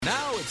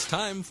Now it's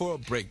time for a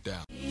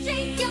breakdown.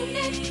 Shake your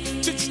neck.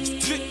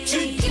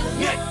 Shake your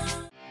neck.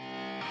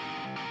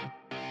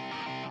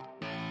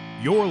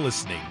 You're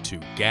listening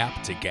to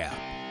Gap to Gap,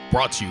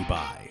 brought to you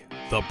by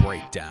The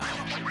Breakdown.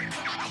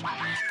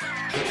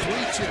 The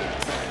 3-2.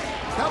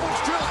 That one's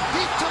drilled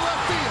deep to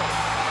left field.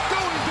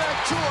 Going back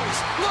choice.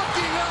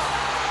 Looking up.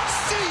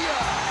 See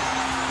ya.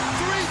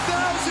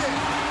 3,000.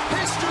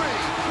 History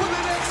with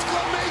an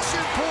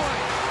exclamation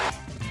point.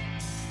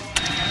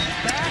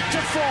 Back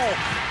to Folk.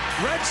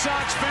 Red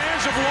Sox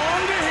fans have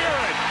longed to hear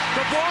it.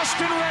 The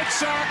Boston Red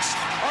Sox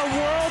are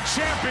world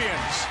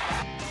champions.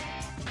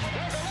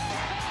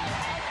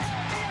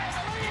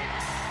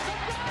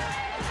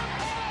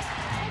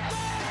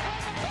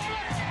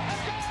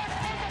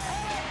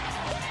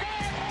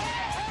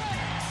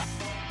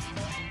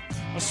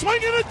 A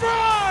swing and a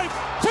drive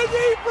to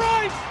deep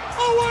right,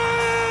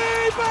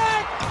 away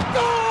back,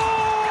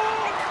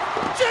 goal!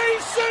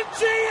 Jason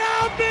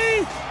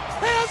Giambi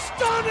has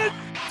done it.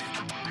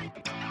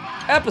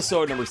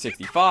 Episode number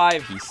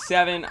 65. He's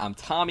 7. I'm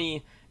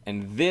Tommy,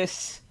 and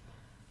this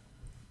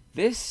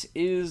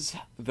is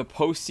the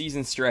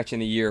postseason stretch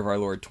in the year of our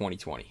Lord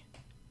 2020.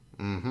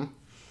 Mm-hmm.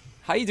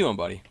 How you doing,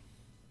 buddy?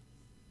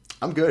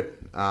 I'm good.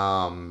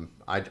 I'm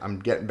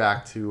getting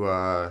back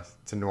to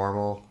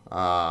normal.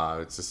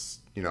 It's just,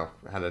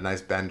 had a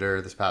nice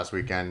bender this past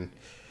weekend,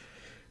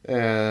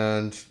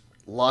 and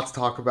lots to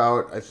talk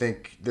about. I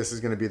think this is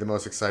going to be the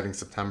most exciting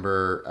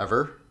September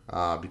ever,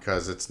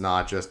 because it's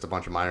not just a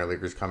bunch of minor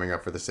leaguers coming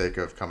up for the sake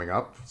of coming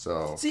up.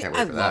 So can't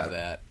wait for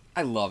that.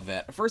 I love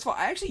that. First of all,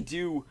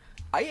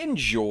 I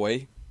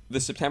enjoy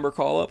the September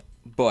call-up,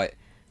 but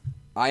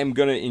I am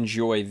going to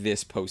enjoy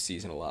this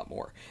postseason a lot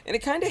more. And it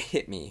kind of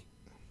hit me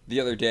the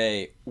other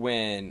day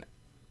when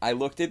I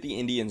looked at the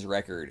Indians'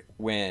 record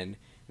when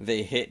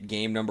they hit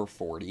game number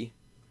 40,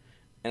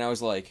 and I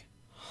was like,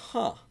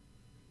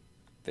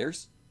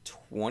 there's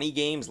 20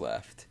 games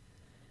left.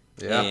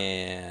 Yeah.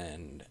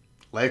 And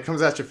life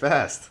comes at you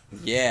fast.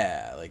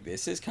 Yeah,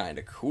 this is kind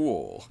of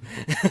cool.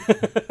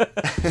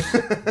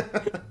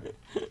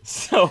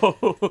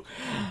 So,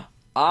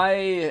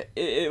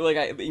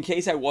 in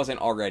case I wasn't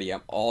already,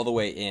 I'm all the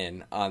way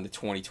in on the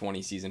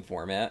 2020 season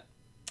format.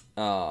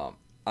 I'm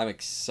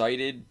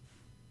excited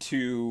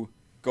to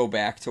go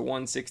back to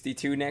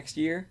 162 next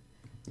year.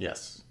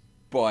 Yes.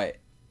 But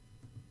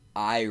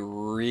I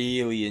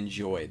really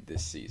enjoyed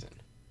this season.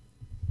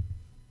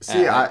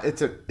 See,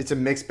 it's a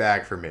mixed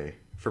bag for me.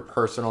 For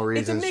personal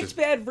reasons. It's a mixed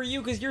bag for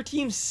you because your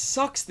team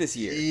sucks this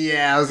year.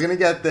 Yeah, I was going to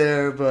get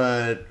there,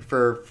 but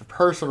for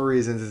personal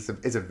reasons,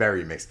 it's a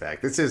very mixed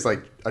bag. This is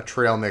like a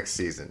trail mix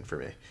season for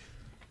me.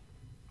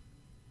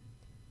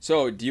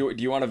 So, do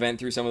you want to vent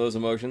through some of those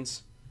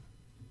emotions?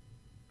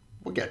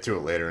 We'll get to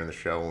it later in the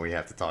show when we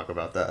have to talk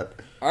about that.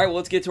 All right, well,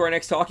 let's get to our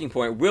next talking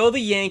point. Will the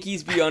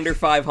Yankees be under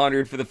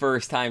 500 for the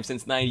first time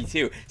since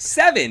 92?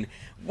 7,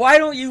 why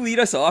don't you lead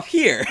us off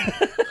here?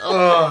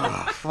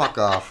 Fuck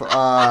off.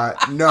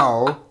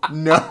 No.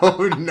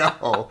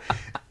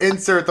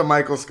 Insert the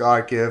Michael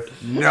Scott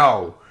gif.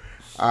 No.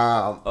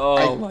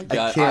 My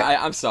God.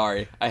 I'm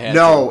sorry. I had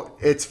to.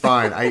 It's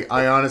fine.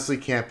 I honestly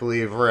can't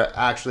believe we're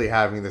actually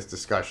having this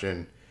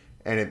discussion,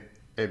 and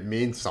it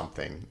means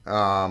something.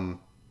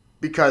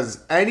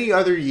 Because any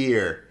other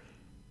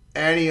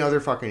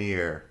fucking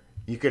year,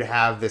 you could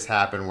have this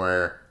happen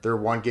where they're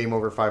one game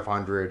over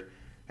 500,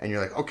 and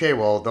you're like, okay,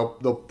 well,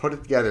 they'll put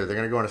it together. They're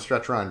going to go on a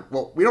stretch run.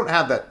 Well, we don't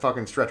have that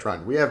fucking stretch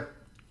run. We have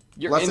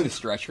the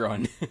stretch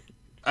run.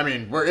 I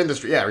mean, we're in the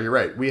stretch. Yeah, you're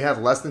right. We have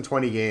less than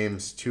 20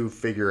 games to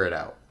figure it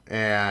out.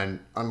 And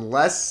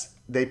unless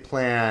they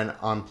plan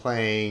on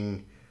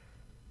playing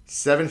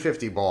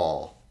 750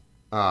 ball,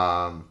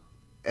 my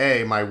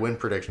win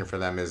prediction for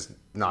them is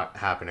not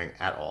happening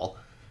at all.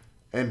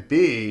 And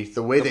B,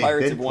 the way they've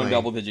Pirates been have won playing,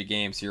 double-digit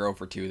games, so you're 0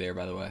 for 2 there,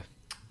 by the way.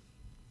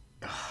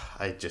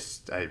 I hate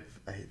this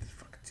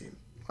fucking team.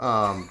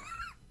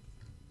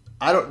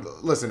 I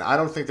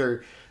don't think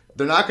they're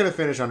not going to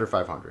finish under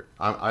 500.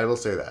 I will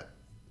say that.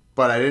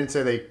 But I didn't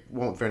say they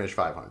won't finish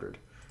 500.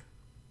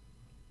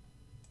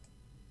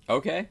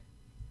 Okay.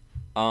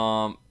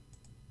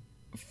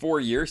 For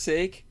your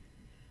sake,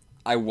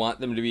 I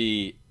want them to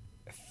be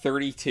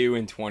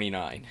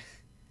 32-29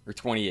 or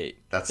 28.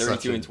 That's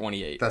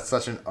 32-28. That's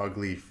such an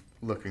ugly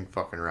looking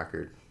fucking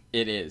record.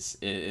 It is.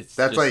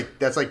 That's like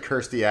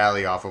Kirstie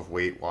Alley off of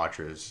Weight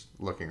Watchers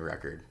looking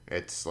record.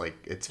 It's like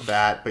it's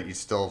fat, but you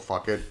still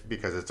fuck it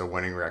because it's a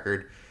winning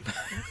record.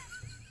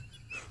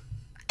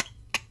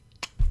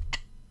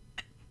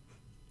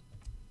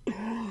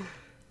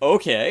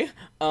 Okay.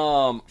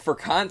 For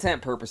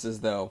content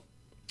purposes, though,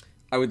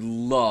 I would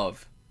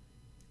love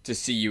to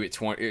see you at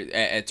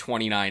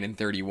 29 and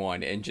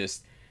 31, and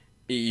just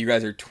you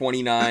guys are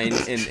 29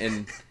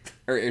 and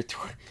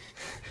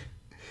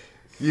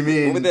You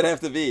mean what would that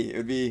have to be?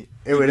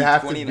 It would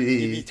have to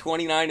be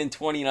 29 and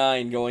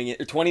 29 going in,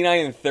 or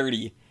 29 and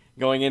 30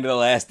 going into the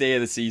last day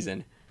of the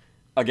season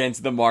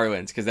against the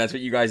Marlins, because that's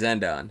what you guys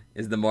end on,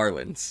 is the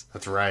Marlins.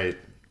 That's right.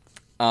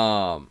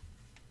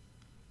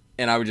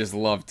 And I would just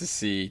love to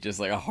see just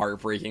like a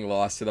heartbreaking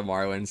loss to the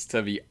Marlins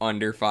to be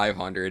under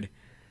 500.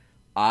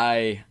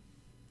 I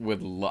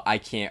would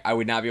I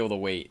would not be able to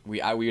wait. We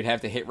would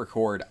have to hit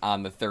record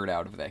on the third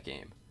out of that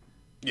game.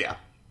 Yeah,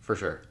 for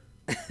sure.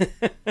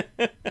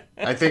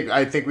 I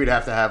think we'd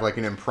have to have like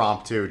an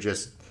impromptu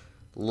just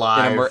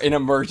live an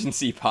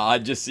emergency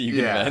pod just so you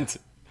can vent.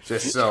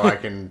 Just so I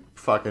can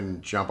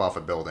fucking jump off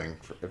a building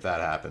if that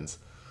happens.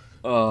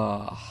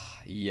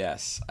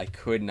 Yes, I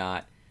could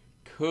not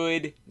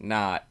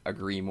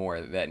agree more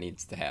that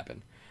needs to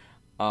happen.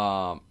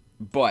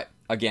 But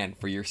again,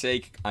 for your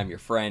sake, I'm your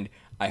friend.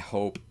 I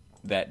hope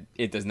that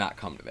it does not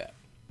come to that.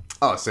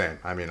 Oh, same.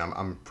 I mean,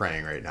 I'm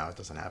praying right now it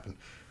doesn't happen.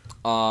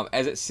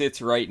 As it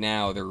sits right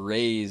now, the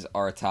Rays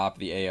are atop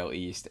the AL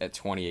East at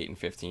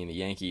 28-15. The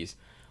Yankees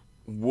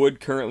would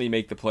currently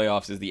make the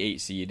playoffs as the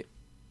 8 seed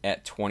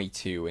at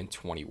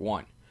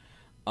 22-21.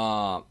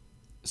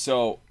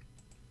 So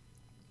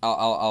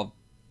I'll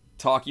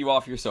talk you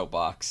off your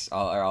soapbox.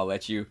 I'll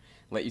let you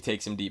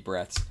take some deep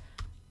breaths.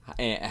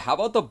 And how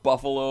about the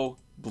Buffalo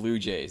Blue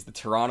Jays, the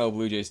Toronto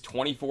Blue Jays,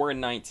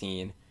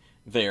 24-19.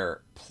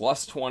 They're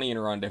plus 20 in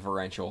run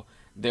differential.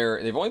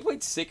 They've only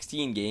played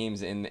 16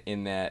 games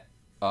in that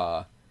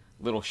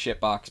little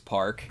shitbox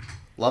park.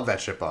 Love that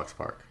shitbox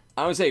park.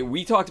 I would say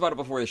we talked about it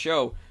before the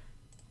show.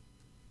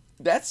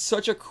 That's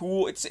such a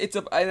cool.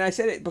 And I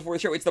said it before the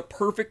show. It's the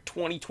perfect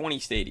 2020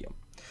 stadium.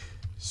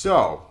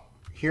 So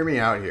hear me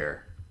out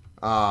here.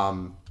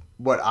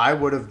 What I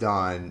would have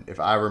done if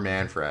I were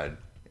Manfred,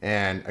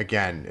 and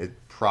again, it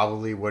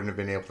probably wouldn't have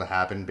been able to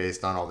happen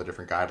based on all the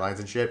different guidelines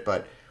and shit,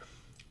 but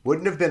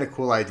wouldn't have been a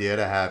cool idea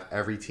to have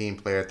every team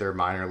play at their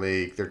minor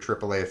league, their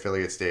AAA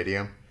affiliate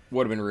stadium?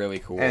 Would have been really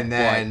cool. And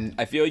then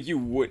but I feel like you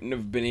wouldn't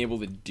have been able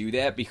to do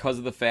that because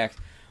of the fact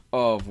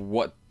of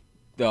what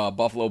the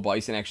Buffalo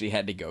Bison actually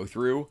had to go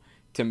through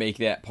to make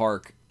that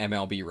park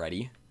MLB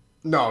ready.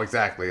 No,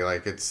 exactly.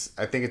 Like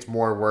I think it's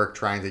more work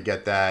trying to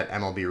get that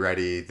MLB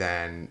ready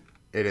than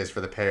it is for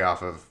the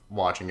payoff of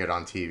watching it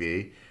on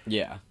TV.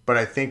 Yeah. But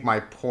I think my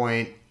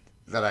point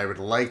that I would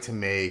like to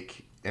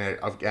make, and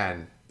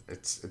again,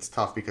 it's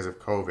tough because of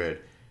COVID.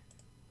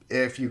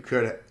 If you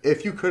could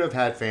have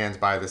had fans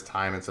by this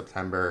time in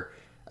September,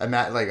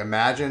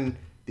 imagine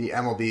the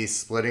MLB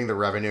splitting the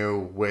revenue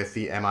with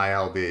the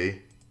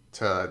MILB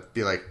to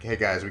be like, hey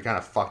guys, we kind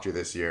of fucked you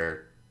this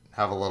year.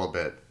 Have a little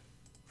bit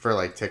for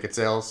like ticket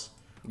sales.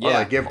 Yeah. Or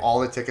like give all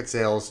the ticket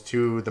sales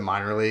to the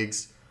minor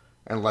leagues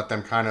and let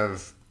them kind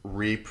of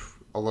reap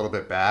a little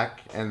bit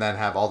back, and then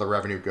have all the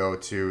revenue go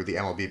to the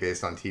MLB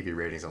based on TV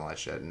ratings and all that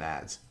shit and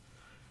ads.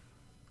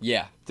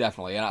 Yeah,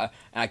 definitely. And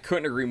I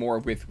couldn't agree more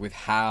with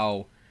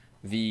how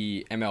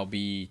the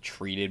MLB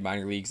treated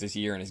minor leagues this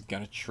year and is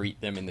going to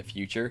treat them in the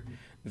future.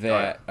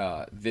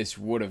 This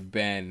would have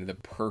been the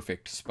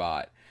perfect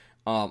spot.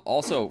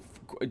 Also,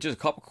 just a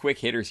couple quick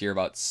hitters here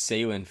about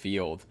Salem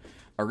Field,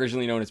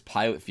 originally known as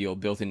Pilot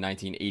Field, built in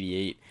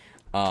 1988.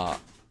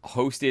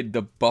 Hosted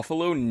the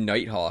Buffalo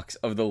Nighthawks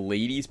of the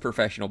Ladies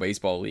Professional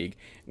Baseball League,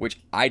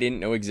 which I didn't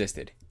know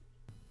existed.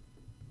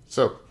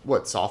 So,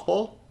 what,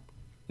 softball?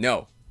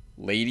 No,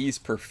 Ladies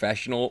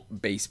Professional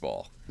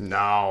Baseball.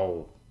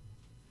 No.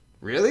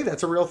 Really?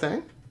 That's a real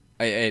thing?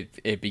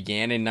 It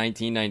began in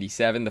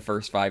 1997. The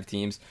first 5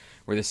 teams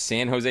were the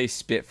San Jose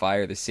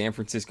Spitfire, the San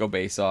Francisco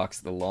Bay Sox,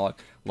 the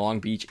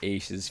Long Beach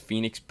Aces,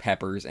 Phoenix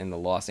Peppers, and the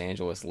Los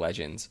Angeles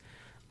Legends.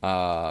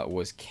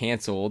 Was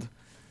canceled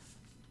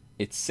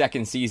its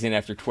second season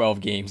after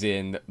 12 games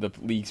in. The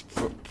league's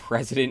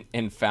president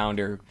and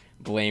founder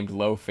blamed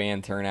low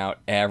fan turnout.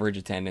 Average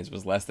attendance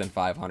was less than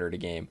 500 a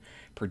game.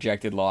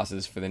 Projected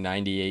losses for the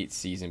 98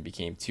 season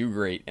became too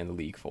great, and the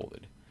league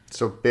folded.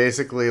 So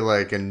basically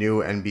like a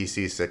new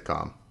NBC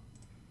sitcom.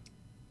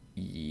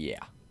 Yeah,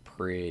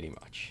 pretty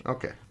much.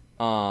 Okay.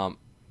 But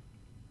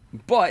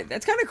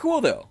that's kind of cool,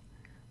 though.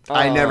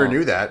 I never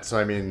knew that, so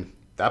I mean,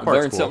 that part's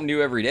learn cool. something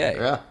new every day.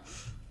 Yeah.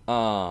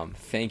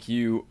 Thank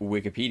you,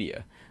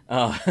 Wikipedia.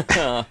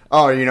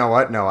 Oh, you know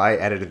what? No, I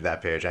edited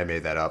that page. I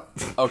made that up.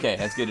 Okay,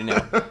 that's good to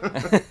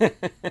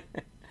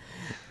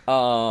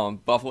know.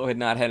 Buffalo had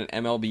not had an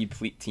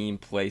MLB team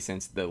play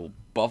since the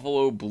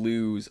Buffalo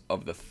Blues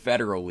of the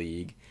Federal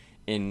League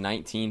in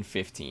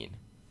 1915.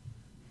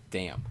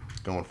 Damn.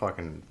 Going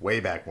fucking way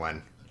back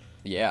when.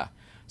 Yeah.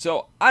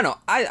 So, I don't know.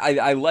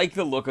 I like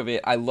the look of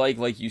it. I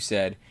like you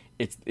said,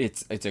 it's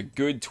a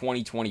good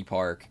 2020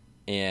 park,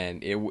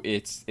 and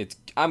it's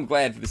I'm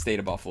glad for the state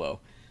of Buffalo.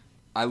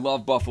 I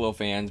love Buffalo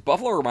fans.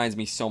 Buffalo reminds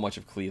me so much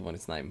of Cleveland.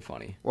 It's not even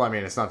funny. Well, I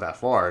mean, it's not that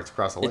far. It's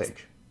across the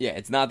lake. Yeah,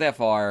 it's not that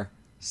far.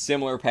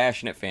 Similar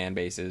passionate fan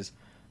bases,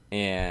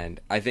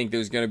 and I think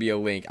there's going to be a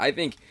link. I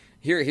think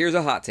here's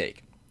a hot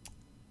take: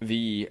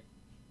 the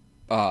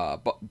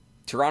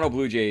Toronto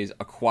Blue Jays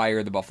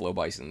acquire the Buffalo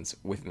Bisons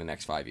within the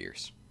next 5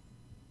 years.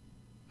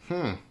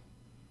 Can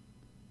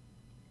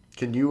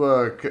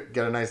you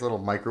get a nice little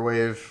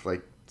microwave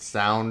like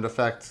sound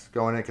effect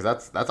going in?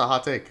 Because that's a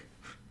hot take.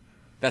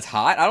 That's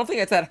hot? I don't think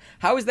that's that.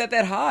 How is that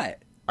hot?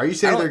 Are you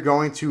saying they're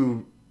going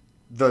to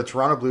the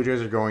Toronto Blue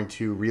Jays are going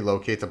to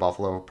relocate to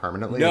Buffalo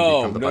permanently?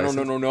 No, and become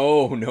the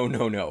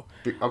no.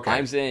 Okay.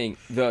 I'm saying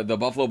the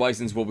Buffalo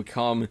Bisons will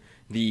become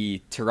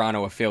the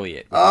Toronto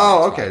affiliate. Oh,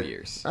 in the next okay. 5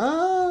 years.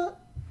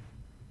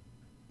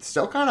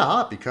 Still kind of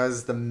hot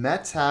because the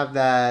Mets have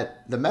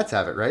that. The Mets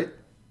have it, right?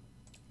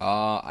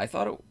 I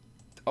thought it.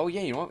 Oh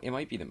yeah, you know what? It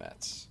might be the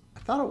Mets. I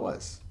thought it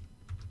was.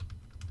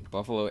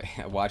 Buffalo.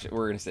 Watch it.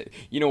 We're gonna say.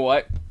 You know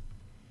what?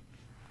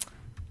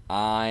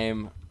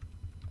 I'm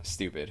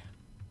stupid.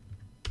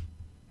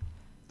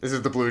 Is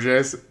it the Blue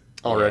Jays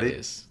already? Yeah, it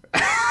is.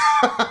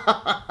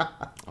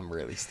 I'm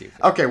really stupid.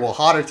 Okay, well,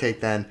 hotter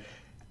take then.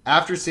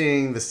 After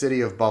seeing the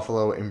city of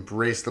Buffalo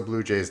embrace the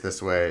Blue Jays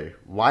this way,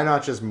 why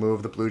not just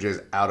move the Blue Jays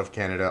out of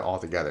Canada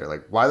altogether?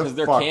 Like, why the fuck?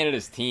 Because they're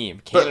Canada's team.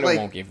 Canada like,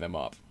 won't give them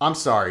up. I'm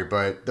sorry,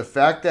 but the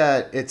fact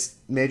that it's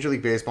Major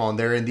League Baseball and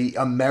they're in the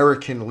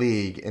American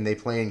League and they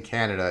play in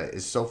Canada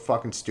is so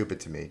fucking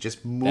stupid to me.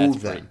 Just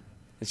move them.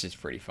 It's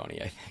just pretty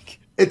funny, I think.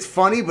 It's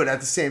funny, but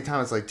at the same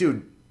time, it's like,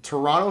 dude,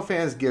 Toronto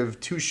fans give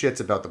two shits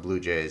about the Blue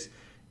Jays.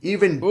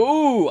 Even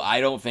Ooh,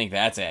 I don't think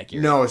that's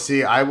accurate. No,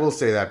 see, I will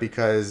say that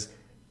because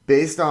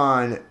based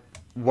on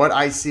what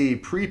I see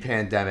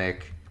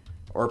pre-pandemic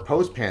or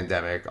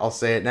post-pandemic, I'll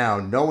say it now,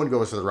 no one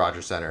goes to the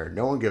Rogers Center.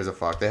 No one gives a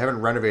fuck. They haven't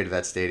renovated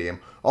that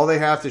stadium. All they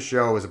have to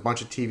show is a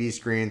bunch of TV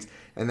screens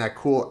and that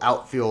cool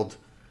outfield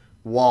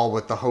wall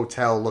with the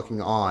hotel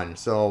looking on.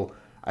 So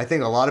I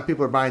think a lot of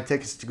people are buying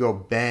tickets to go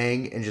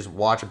bang and just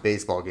watch a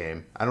baseball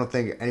game. I don't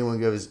think anyone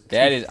gives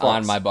That is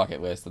on my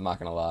bucket list, I'm not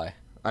going to lie.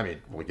 I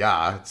mean, well,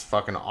 yeah, it's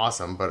fucking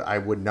awesome, but I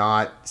would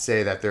not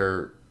say that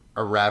they're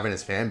a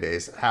ravenous fan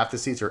base. Half the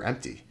seats are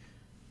empty.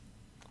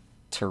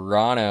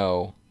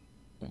 Toronto,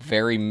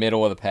 very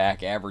middle of the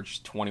pack,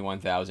 averaged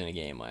 21,000 a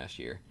game last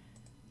year.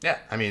 Yeah,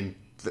 I mean,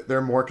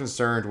 they're more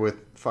concerned with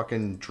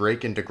fucking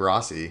Drake and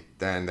DeGrassi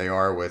than they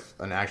are with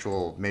an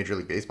actual Major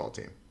League Baseball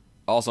team.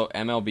 Also,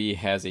 MLB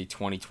has a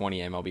 2020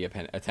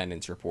 MLB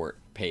attendance report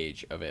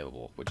page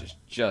available, which is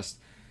just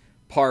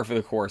par for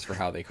the course for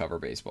how they cover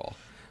baseball.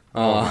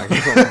 Oh my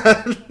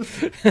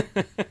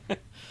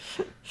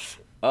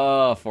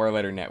god.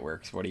 Four-letter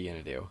networks. What are you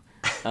gonna do?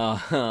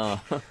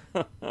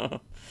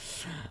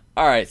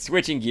 All right,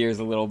 switching gears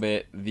a little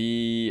bit.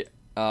 The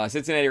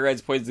Cincinnati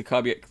Reds played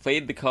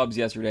the Cubs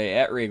yesterday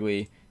at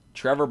Wrigley.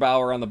 Trevor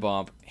Bauer on the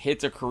bump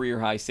hits a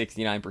career-high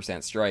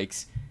 69%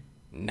 strikes.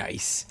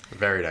 Nice.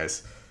 Very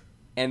nice.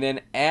 And then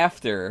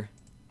after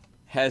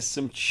has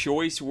some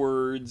choice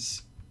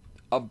words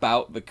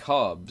about the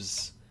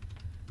Cubs.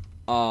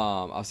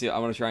 I'll see. I'm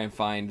gonna try and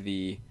find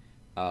the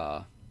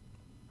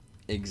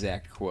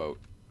exact quote.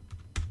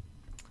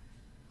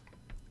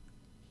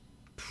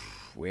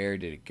 Where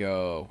did it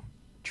go?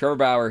 Trevor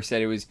Bauer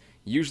said it was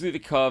usually the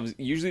Cubs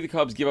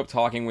give up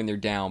talking when they're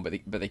down, but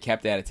they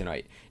kept at it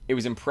tonight. It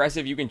was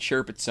impressive you can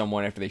chirp at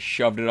someone after they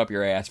shoved it up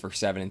your ass for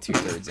 7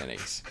 2/3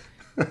 innings.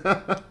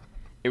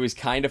 It was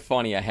kind of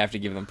funny. I have to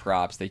give them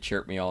props. They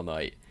chirped me all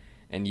night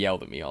and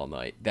yelled at me all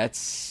night. That's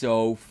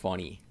so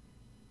funny.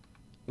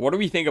 What do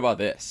we think about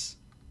this?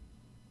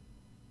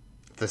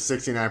 The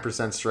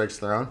 69% strikes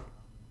thrown?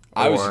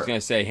 I was just going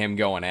to say him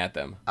going at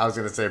them. I was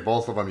going to say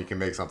both of them you can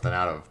make something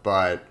out of.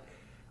 But,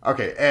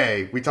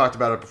 okay, we talked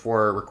about it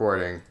before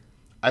recording.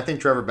 I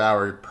think Trevor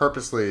Bauer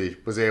purposely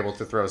was able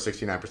to throw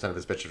 69% of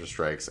his pitches for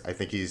strikes. I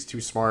think he's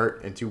too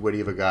smart and too witty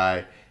of a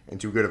guy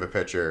and too good of a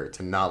pitcher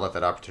to not let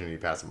that opportunity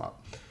pass him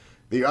up.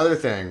 The other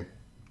thing,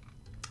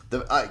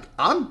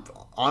 I'm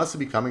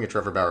honestly becoming a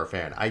Trevor Bauer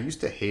fan. I used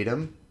to hate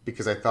him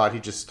because I thought he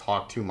just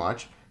talked too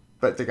much.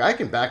 But the guy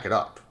can back it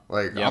up.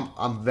 Like, yep.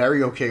 I'm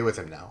very okay with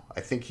him now.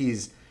 I think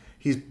he's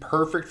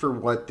perfect for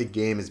what the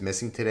game is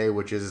missing today,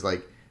 which is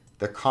like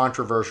the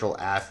controversial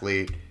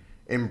athlete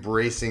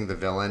embracing the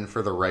villain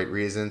for the right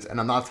reasons. And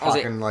I'm not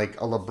talking like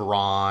a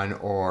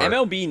LeBron or...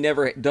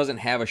 MLB doesn't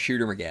have a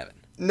Shooter McGavin.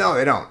 No,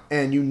 they don't.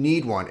 And you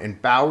need one.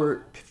 And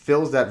Bauer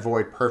fills that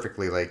void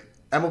perfectly. Like,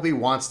 MLB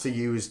wants to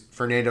use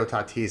Fernando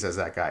Tatis as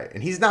that guy.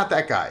 And he's not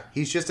that guy.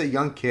 He's just a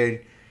young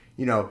kid.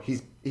 You know,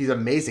 he's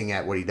amazing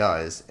at what he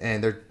does.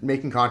 And they're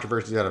making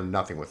controversies out of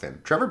nothing with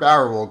him. Trevor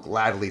Bauer will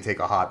gladly take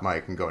a hot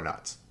mic and go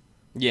nuts.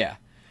 Yeah.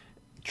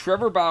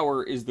 Trevor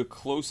Bauer is the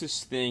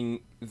closest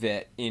thing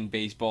that in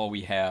baseball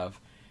we have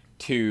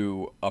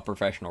to a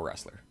professional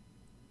wrestler.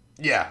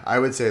 Yeah, I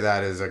would say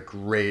that is a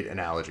great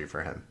analogy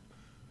for him.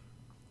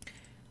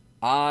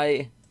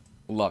 I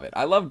love it.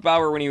 I loved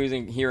Bauer when he was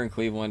here in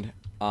Cleveland,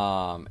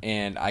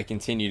 and I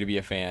continue to be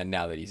a fan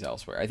now that he's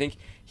elsewhere. I think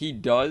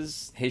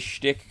his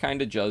shtick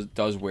kind of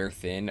does wear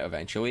thin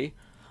eventually,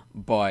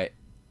 but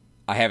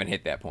I haven't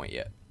hit that point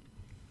yet.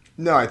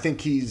 No, I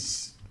think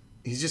he's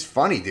just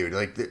funny, dude.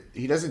 Like,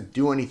 he doesn't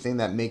do anything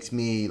that makes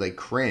me like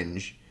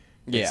cringe.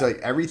 Yeah. It's like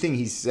everything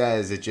he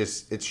says,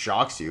 it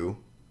shocks you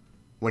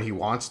when he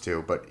wants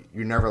to, but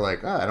you're never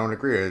like, I don't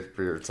agree.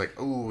 It's like,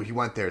 oh, he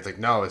went there. It's like,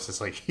 no, it's just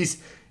like he's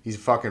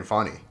fucking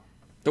funny.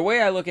 The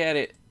way I look at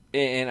it,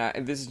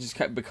 and this has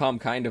just become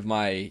kind of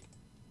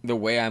the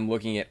way I'm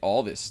looking at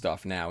all this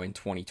stuff now in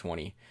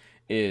 2020,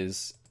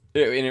 is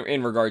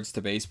in regards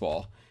to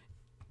baseball.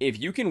 If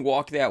you can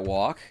walk that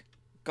walk,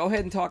 go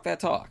ahead and talk that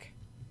talk.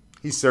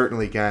 He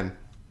certainly can,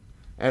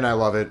 and I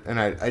love it. And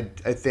I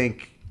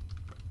think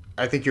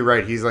you're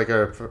right. He's like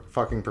a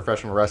fucking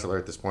professional wrestler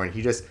at this point.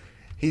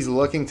 He's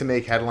looking to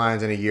make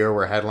headlines in a year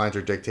where headlines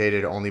are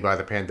dictated only by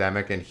the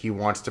pandemic, and he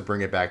wants to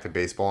bring it back to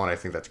baseball, and I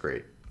think that's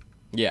great.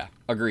 Yeah,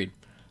 agreed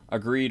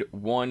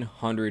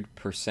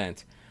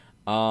 100%.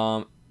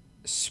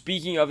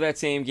 Speaking of that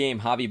same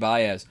game, Javi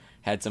Baez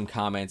had some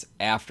comments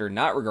after,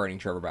 not regarding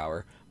Trevor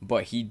Bauer,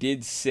 but he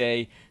did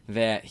say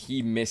that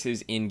he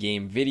misses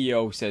in-game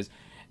video, says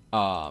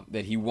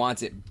that he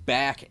wants it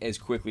back as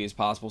quickly as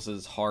possible, says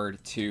it's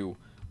hard to,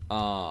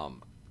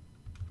 I'm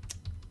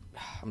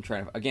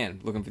trying to,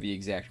 again, looking for the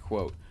exact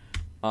quote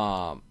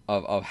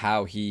of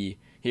how he,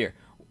 here,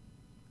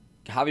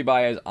 Javi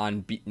Baez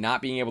on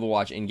not being able to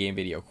watch in-game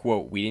video,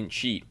 quote, "We didn't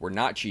cheat, we're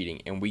not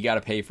cheating, and we got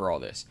to pay for all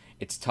this.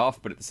 It's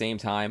tough, but at the same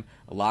time,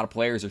 a lot of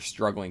players are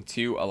struggling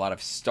too, a lot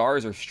of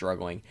stars are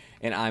struggling,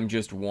 and I'm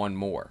just one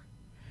more."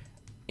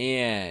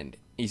 And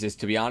he says,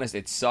 "To be honest,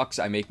 it sucks.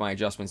 I make my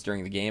adjustments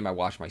during the game. I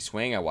watch my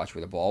swing. I watch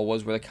where the ball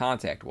was, where the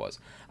contact was.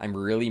 I'm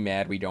really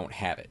mad we don't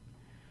have it.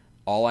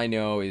 All I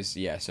know is,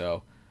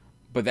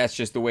 but that's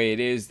just the way it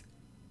is.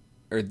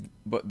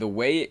 But the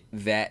way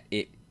that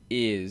it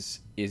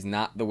is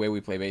not the way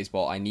we play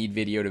baseball. I need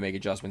video to make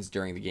adjustments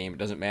during the game. It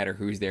doesn't matter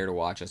who's there to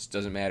watch us. It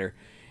doesn't matter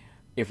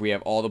if we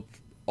have all the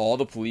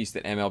police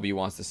that MLB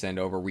wants to send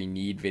over. We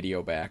need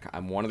video back.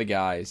 I'm one of the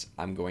guys.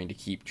 I'm going to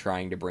keep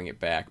trying to bring it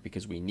back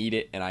because we need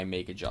it, and I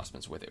make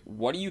adjustments with it."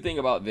 What do you think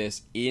about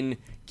this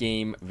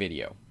in-game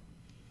video?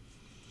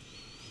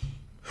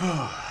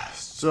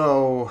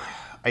 So,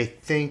 I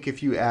think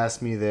if you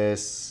asked me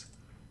this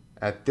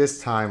at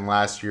this time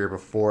last year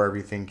before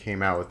everything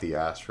came out with the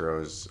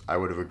Astros, I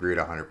would have agreed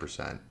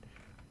 100%.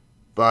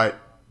 But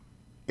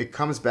it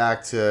comes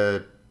back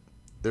to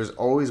there's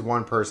always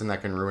one person that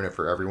can ruin it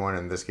for everyone.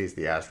 In this case,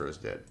 the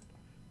Astros did.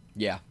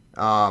 Yeah.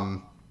 I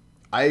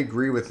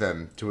agree with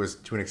them to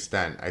an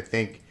extent. I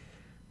think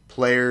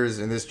players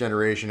in this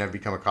generation have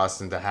become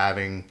accustomed to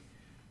having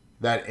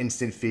that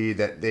instant feed,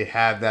 that they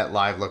have that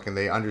live look, and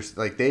they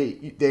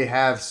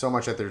have so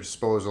much at their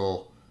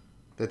disposal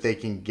that they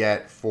can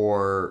get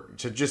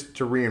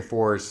to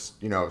reinforce,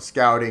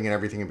 scouting and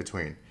everything in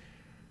between.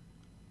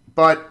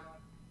 But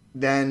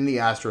then the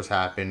Astros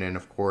happen, and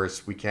of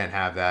course we can't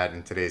have that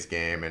in today's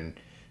game, and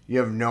you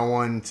have no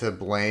one to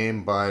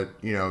blame. But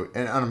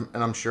and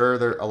I'm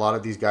sure a lot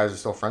of these guys are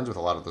still friends with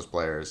a lot of those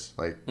players.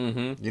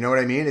 You know what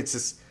I mean? It's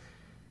just,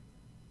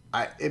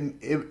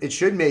 it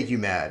should make you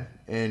mad,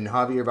 and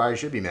Javier Baez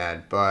should be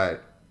mad.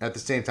 But at the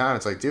same time,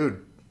 it's like,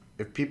 dude,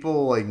 if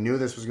people knew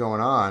this was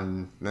going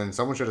on, then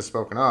someone should have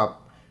spoken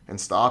up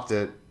and stopped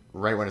it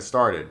right when it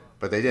started.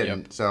 But they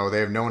didn't, Yep. So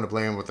they have no one to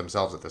blame but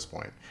themselves at this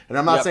point. And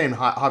I'm not saying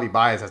Javi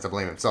Baez has to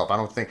blame himself. I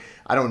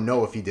don't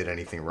know if he did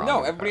anything wrong.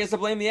 No, everybody has to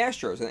blame the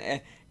Astros,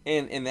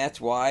 and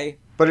that's why.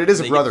 But it is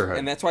a brotherhood,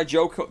 and that's why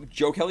Joe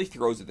Kelly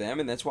throws at them,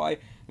 and that's why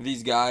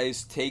these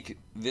guys take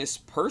this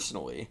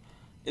personally,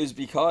 is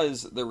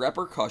because the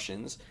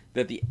repercussions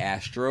that the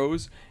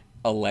Astros,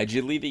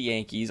 allegedly the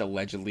Yankees,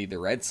 allegedly the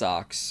Red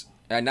Sox.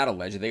 Not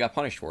alleged, they got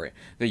punished for it.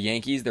 The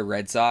Yankees, the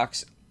Red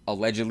Sox,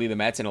 allegedly the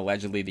Mets, and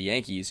allegedly the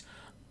Yankees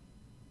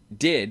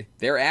did,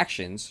 their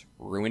actions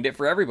ruined it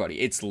for everybody.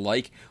 It's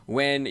like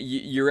when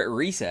you're at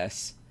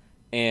recess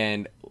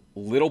and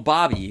little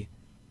Bobby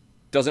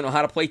doesn't know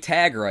how to play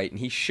tag right, and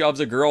he shoves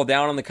a girl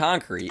down on the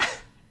concrete.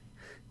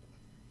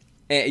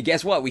 And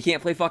guess what? We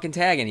can't play fucking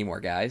tag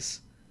anymore,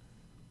 guys.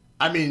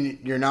 I mean,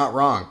 you're not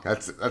wrong.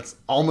 That's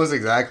almost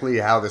exactly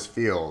how this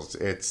feels.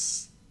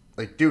 It's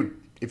like, dude,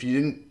 if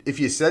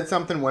you said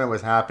something when it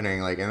was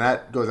happening, and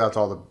that goes out to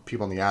all the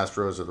people in the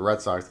Astros or the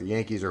Red Sox, the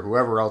Yankees, or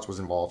whoever else was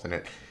involved in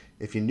it.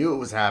 If you knew it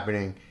was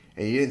happening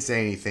and you didn't say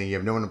anything, you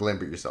have no one to blame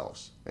but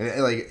yourselves. And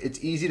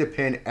it's easy to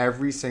pin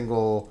every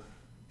single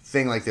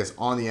thing like this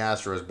on the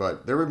Astros,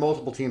 but there were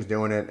multiple teams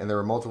doing it and there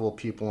were multiple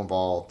people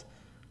involved.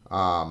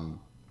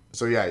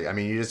 So yeah, I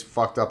mean, you just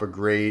fucked up a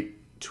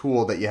great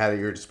tool that you had at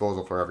your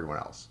disposal for everyone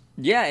else.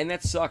 Yeah, and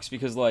that sucks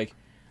because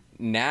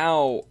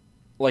now,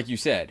 like you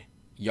said,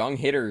 young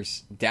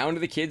hitters, down to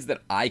the kids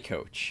that I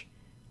coach,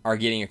 are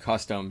getting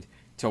accustomed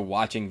to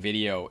watching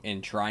video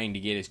and trying to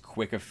get as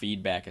quick a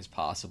feedback as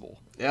possible.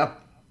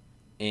 Yep.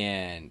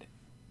 And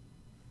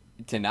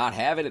to not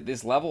have it at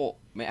this level,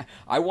 man,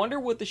 I wonder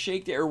what the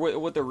shakedown or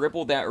what the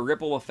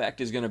ripple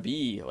effect is going to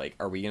be.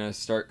 Are we going to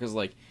start? Because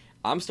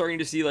I'm starting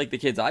to see the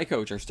kids I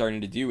coach are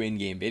starting to do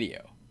in-game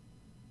video,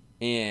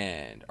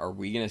 and are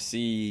we going to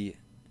see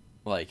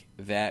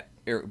that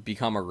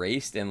become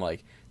erased and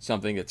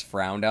something that's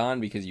frowned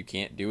on because you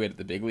can't do it at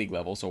the big league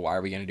level? So why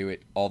are we going to do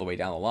it all the way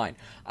down the line?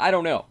 I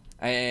don't know,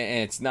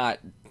 and it's not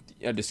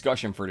a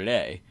discussion for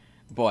today,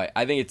 but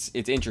I think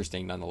it's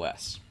interesting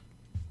nonetheless.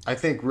 I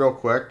think real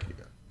quick,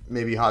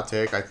 maybe hot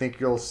take, I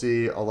think you'll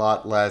see a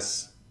lot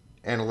less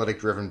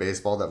analytic-driven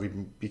baseball that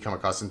we've become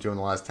accustomed to in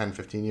the last 10,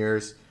 15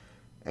 years.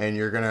 And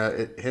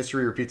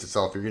history repeats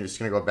itself. You're just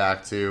going to go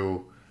back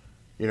to,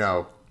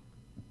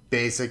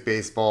 basic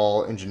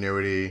baseball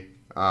ingenuity,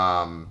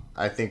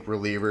 I think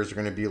relievers are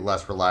going to be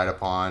less relied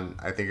upon.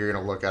 I think you're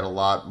going to look at a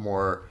lot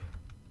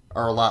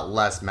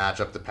less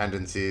matchup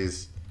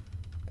dependencies.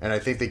 And I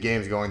think the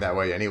game's going that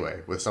way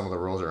anyway with some of the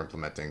rules they're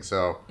implementing.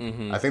 So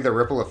I think the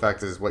ripple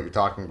effect is what you're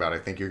talking about. I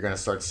think you're going to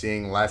start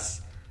seeing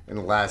less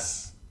and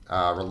less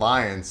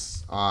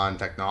reliance on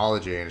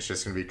technology, and it's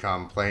just going to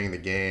become playing the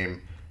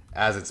game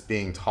as it's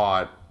being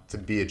taught to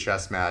be a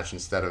chess match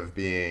instead of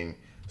being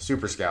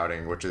super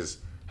scouting, which is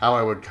how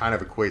I would kind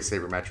of equate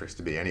sabermetrics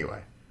to be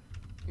anyway.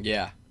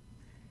 Yeah.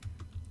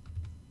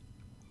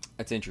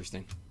 That's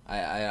interesting.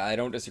 I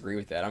don't disagree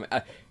with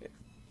that.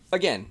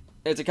 Again,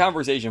 it's a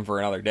conversation for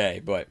another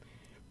day, but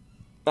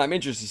I'm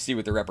interested to see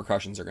what the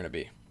repercussions are going to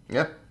be.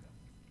 Yeah.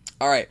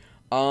 All right.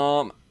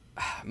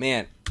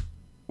 Man,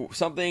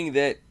 something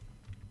that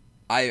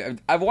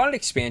I've wanted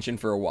expansion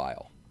for a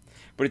while,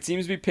 but it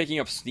seems to be picking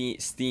up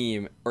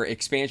steam, or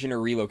expansion or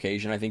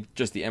relocation. I think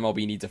just the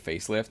MLB needs a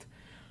facelift.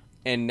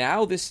 And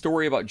now this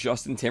story about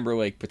Justin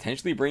Timberlake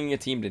potentially bringing a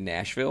team to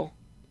Nashville.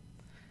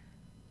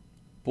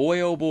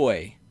 Boy, oh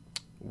boy,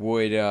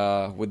 would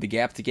the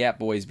Gap to Gap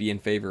boys be in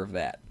favor of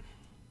that?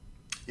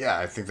 Yeah,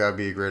 I think that would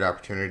be a great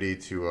opportunity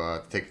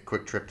to take a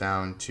quick trip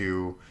down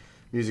to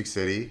Music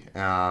City,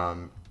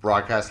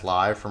 broadcast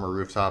live from a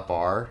rooftop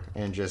bar,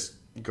 and just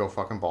go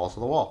fucking balls to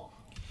the wall.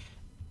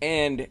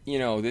 And,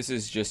 this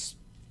is just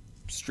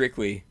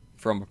strictly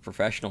from a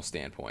professional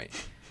standpoint.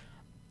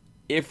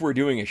 If we're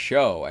doing a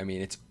show, I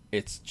mean,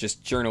 it's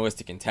just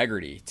journalistic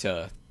integrity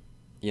to,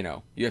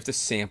 you have to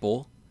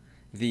sample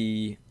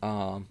the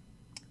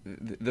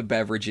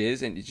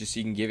beverages, and just so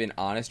you can give an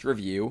honest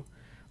review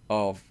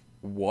of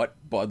what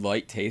Bud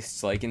Light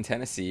tastes like in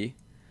Tennessee.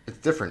 It's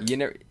different.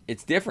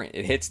 It's different.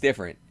 It hits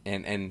different.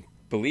 And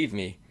believe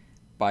me,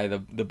 by the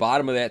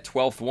bottom of that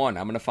 12th one,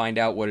 I'm going to find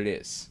out what it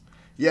is.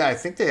 Yeah, I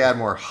think they add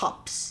more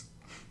hops.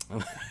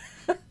 Why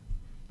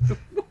the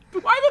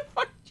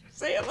fuck did you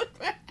say it like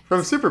that?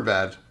 From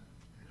Superbad.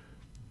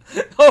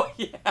 Oh,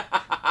 yeah.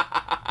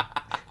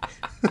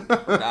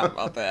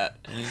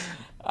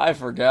 I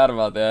forgot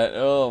about that.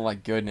 Oh, my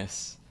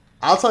goodness.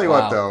 I'll tell you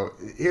what, though.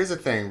 Here's the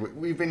thing.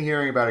 We've been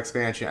hearing about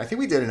expansion. I think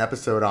we did an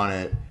episode on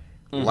it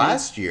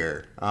last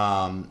year.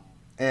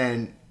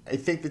 And I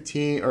think the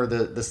team, or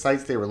the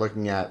sites they were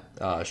looking at,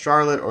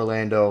 Charlotte,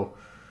 Orlando,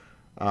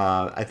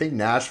 I think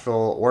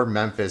Nashville or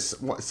Memphis,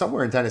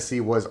 somewhere in Tennessee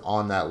was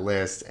on that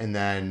list, and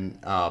then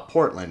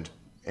Portland.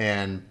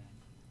 And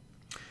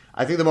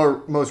I think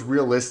the most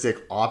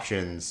realistic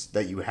options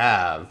that you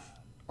have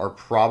are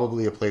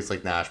probably a place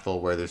like Nashville,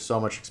 where there's so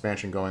much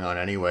expansion going on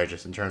anyway,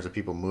 just in terms of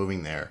people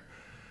moving there.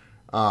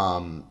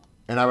 And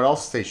I would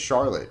also say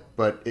Charlotte,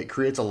 but it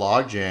creates a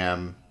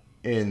logjam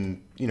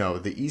in,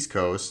 the East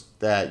Coast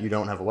that you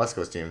don't have a West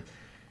Coast team.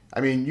 I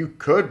mean, you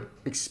could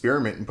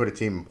experiment and put a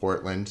team in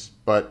Portland,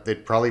 but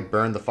they'd probably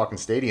burn the fucking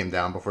stadium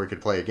down before you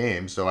could play a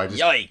game. So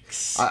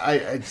Yikes.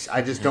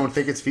 I just don't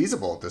think it's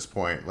feasible at this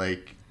point.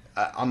 Like,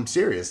 I'm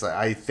serious.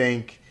 I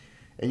think,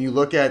 and you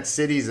look at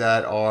cities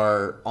that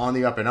are on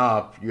the up and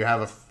up, you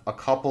have a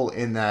couple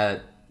in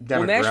that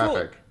demographic.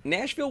 Well,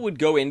 Nashville would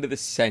go into the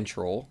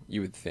Central,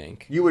 you would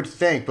think. You would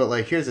think, but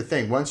here's the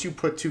thing. Once you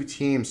put two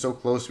teams so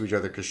close to each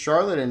other, because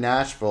Charlotte and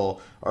Nashville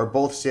are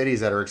both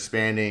cities that are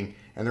expanding,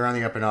 and they're on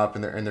the up and up,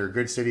 and they're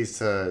good cities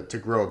to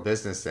grow a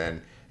business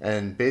in,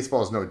 and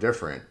baseball is no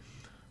different.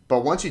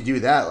 But once you do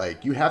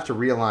that, you have to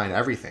realign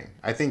everything.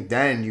 I think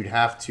then you'd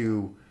have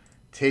to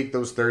take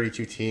those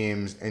 32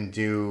 teams and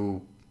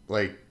do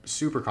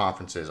super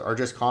conferences, or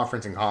just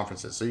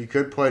conferences. So you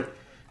could put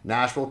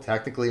Nashville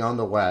technically on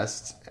the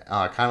West,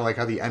 kind of like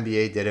how the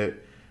NBA did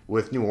it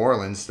with New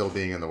Orleans still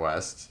being in the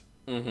West.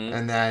 Mm-hmm.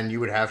 And then you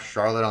would have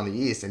Charlotte on the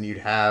East, and you'd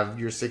have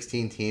your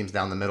 16 teams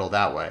down the middle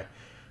that way.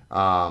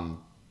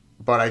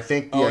 But I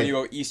think... you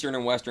go Eastern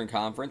and Western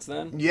Conference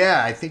then?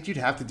 Yeah, I think you'd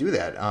have to do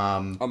that.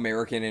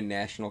 American and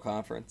National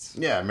Conference?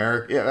 Yeah,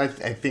 I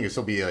think it'd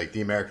still be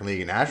the American League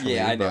and National League.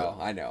 Yeah, I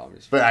know.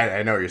 But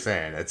I know what you're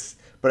saying.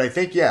 But I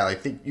think, I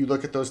think you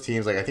look at those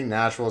teams, I think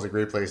Nashville is a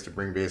great place to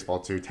bring baseball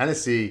to.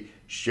 Tennessee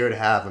should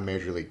have a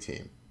major league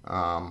team.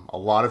 A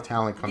lot of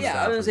talent comes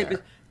down from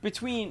there.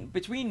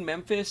 Between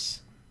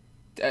Memphis,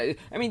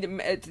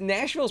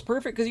 Nashville's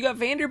perfect because you got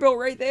Vanderbilt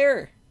right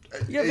there.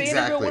 You got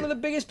Vanderbilt, one of the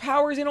biggest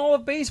powers in all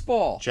of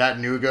baseball.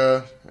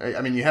 Chattanooga.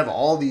 You have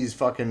all these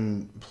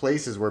fucking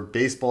places where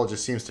baseball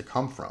just seems to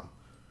come from.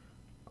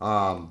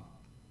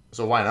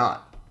 So why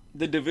not?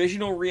 The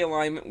divisional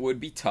realignment would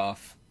be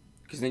tough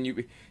because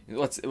then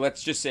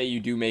let's just say you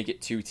do make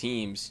it two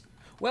teams.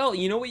 Well,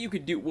 you know what you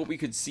could do? What we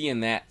could see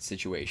in that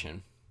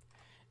situation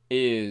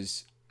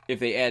is if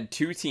they add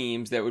two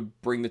teams, that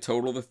would bring the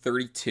total to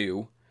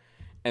 32,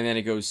 and then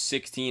it goes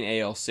 16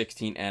 AL,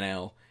 16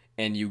 NL,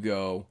 and you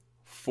go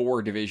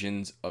 4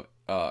 divisions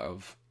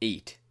of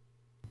 8.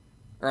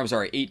 Or I'm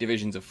sorry, 8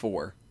 divisions of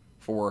 4.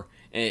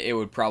 It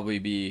would probably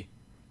be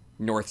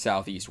north,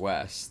 south, east,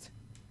 west.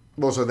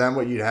 Well, so then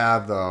what you'd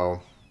have,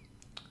 though,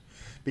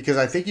 because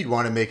I think you'd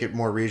want to make it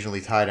more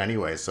regionally tied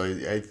anyway, so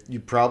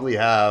you'd probably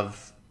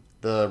have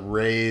the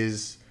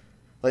Rays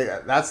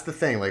Like, that's the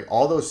thing. Like,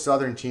 all those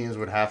Southern teams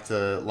would have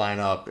to line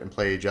up and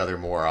play each other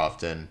more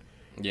often.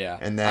 Yeah.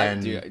 And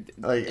then,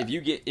 if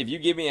you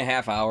give me a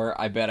half hour,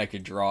 I bet I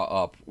could draw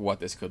up what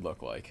this could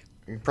look like.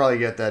 you can probably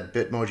get that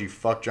Bitmoji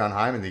fuck John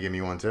Hyman to give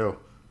me one, too.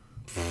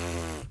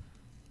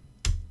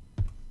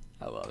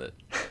 I love it.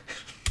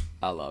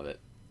 I love it.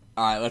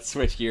 All right, let's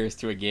switch gears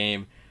to a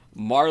game.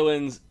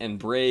 Marlins and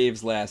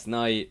Braves last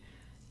night.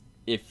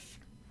 If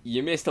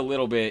you missed a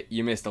little bit,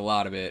 you missed a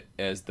lot of it,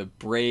 as the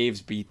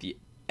Braves beat the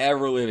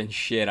ever-living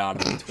shit out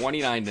of them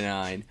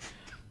 29-9.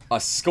 A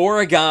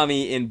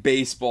scoregami in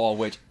baseball,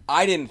 which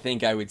I didn't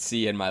think I would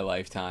see in my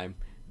lifetime.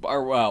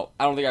 Or, well,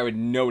 I don't think I would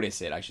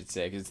notice it, I should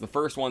say, because it's the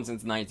first one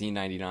since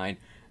 1999.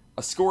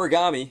 A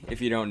scoregami, if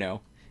you don't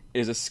know,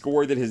 is a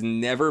score that has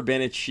never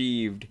been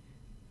achieved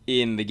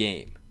in the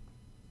game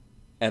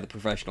at the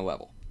professional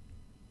level.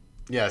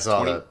 Yeah, I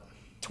saw that.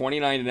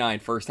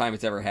 29-9, first time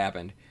it's ever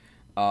happened.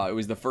 It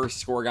was the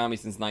first scoregami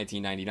since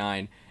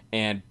 1999.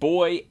 And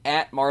boy,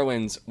 at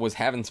Marlins was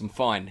having some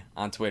fun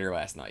on Twitter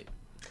last night.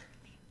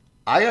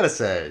 I gotta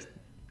say,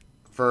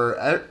 for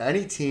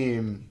any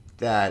team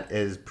that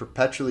has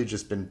perpetually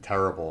just been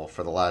terrible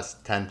for the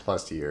last 10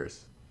 plus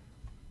years,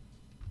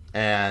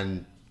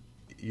 and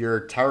you're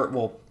terrible,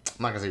 well,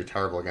 I'm not gonna say you're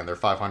terrible again, they're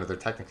 500, they're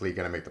technically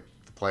gonna make the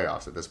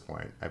playoffs at this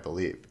point, I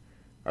believe,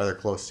 or they're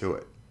close to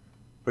it.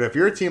 But if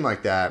you're a team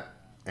like that,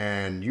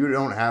 and you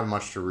don't have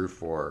much to root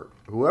for,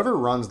 whoever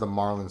runs the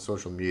Marlins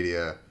social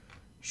media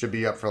should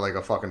be up for like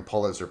a fucking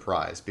Pulitzer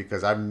Prize,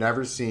 because I've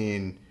never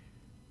seen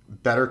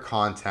better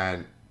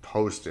content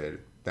posted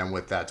than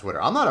with that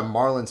Twitter. I'm not a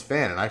Marlins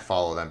fan, and I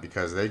follow them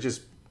because they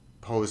just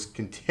post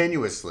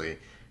continuously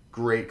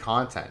great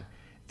content.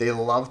 They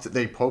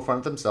poke fun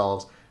at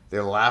themselves, they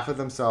laugh at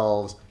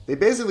themselves, they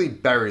basically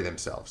bury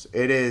themselves.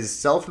 It is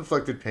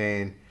self-inflicted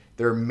pain.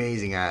 They're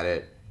amazing at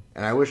it.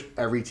 And I wish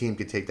every team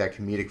could take that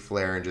comedic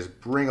flair and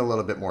just bring a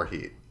little bit more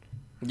heat.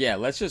 Yeah,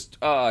 let's just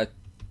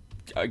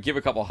give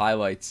a couple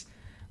highlights.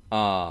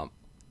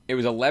 It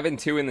was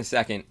 11-2 in the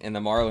second, and the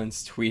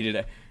Marlins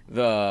tweeted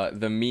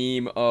the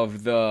meme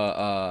of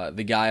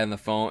the guy on the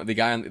phone, the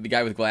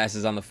guy with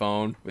glasses on the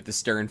phone with the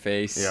stern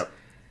face. Yep.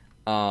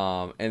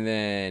 And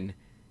then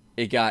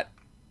it got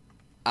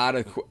out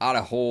of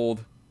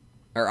hold,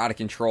 or out of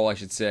control, I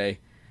should say.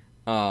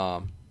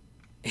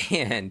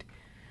 And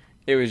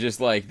it was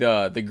just like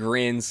the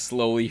grin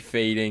slowly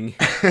fading.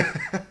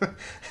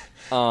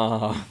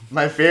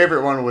 My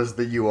favorite one was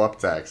the "you up"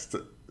 text.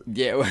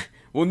 Yeah,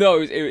 well,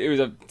 no, it was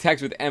a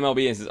text with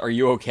MLB and it says, "Are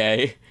you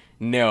okay?"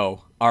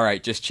 No. All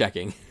right, just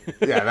checking.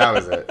 Yeah, that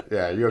was it.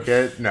 Yeah, you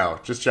okay? No,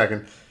 just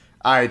checking.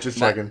 All right, just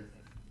checking.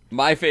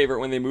 My favorite,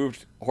 when they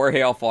moved Jorge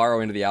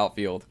Alfaro into the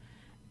outfield,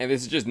 and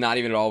this is just not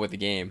even at all with the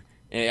game.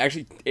 And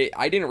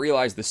I didn't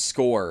realize the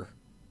score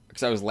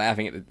because I was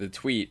laughing at the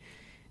tweet.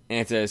 And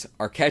it says,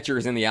 "Our catcher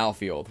is in the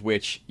outfield,"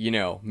 which,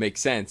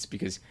 makes sense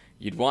because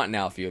you'd want an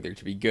outfielder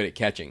to be good at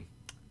catching.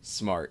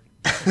 Smart.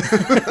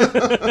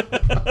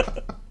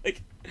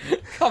 Like,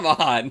 come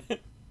on.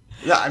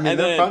 Yeah, I mean,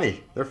 they're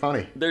funny. They're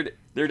funny.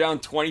 They're down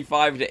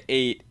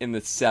 25-8 in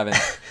the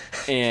seventh,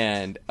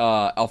 and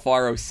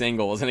Alfaro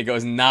singles, and it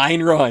goes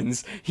 9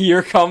 runs.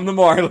 Here come the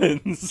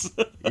Marlins.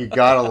 You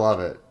gotta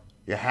love it.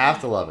 You have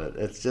to love it.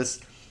 It's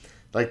just...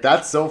 like,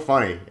 that's so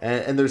funny.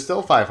 And they're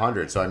still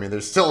 500, so, I mean,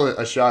 there's still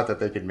a shot that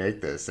they could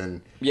make this.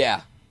 And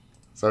yeah.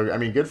 So, I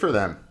mean, good for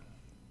them.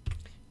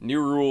 New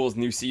rules,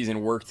 new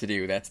season, work to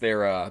do. That's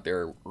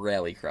their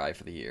rally cry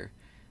for the year.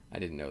 I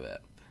didn't know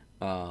that.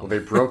 Well, they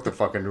broke the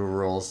fucking new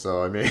rules,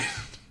 so, I mean...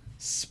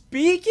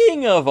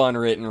 Speaking of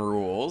unwritten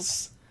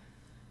rules,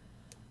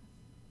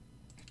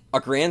 a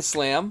grand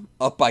slam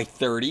up by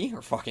 30,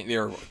 they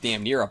were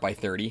damn near up by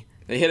 30.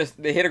 They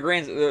hit a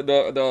grand.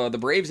 The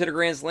Braves hit a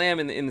grand slam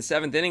in the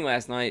 7th inning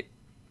last night.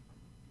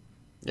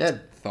 Yeah.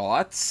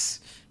 Thoughts?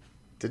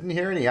 Didn't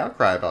hear any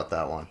outcry about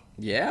that one.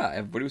 Yeah,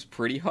 everybody was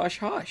pretty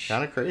hush-hush.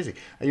 Kind of crazy.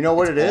 You know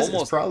what it is?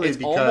 It's probably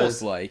because...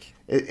 almost like...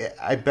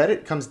 I bet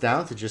it comes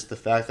down to just the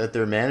fact that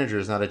their manager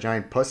is not a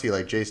giant pussy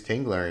like Jace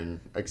Tingler and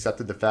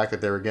accepted the fact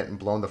that they were getting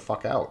blown the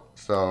fuck out.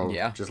 So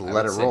yeah, just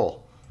let it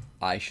roll.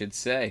 I should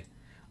say.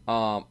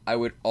 I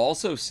would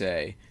also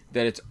say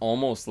that it's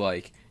almost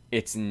like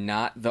it's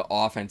not the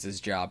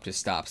offense's job to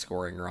stop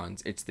scoring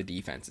runs. It's the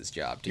defense's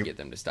job to get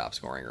them to stop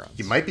scoring runs.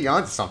 You might be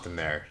onto something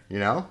there,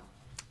 I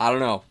don't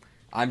know.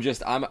 I'm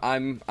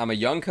a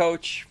young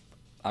coach.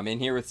 I'm in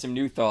here with some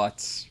new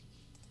thoughts.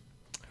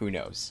 Who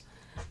knows?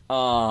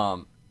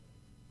 But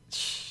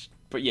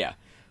yeah.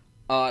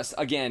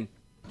 Again,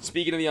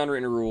 speaking of the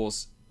unwritten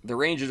rules, the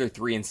Rangers are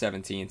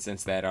 3-17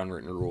 since that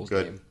unwritten rules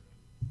game.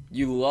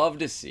 You love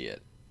to see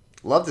it.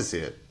 Love to see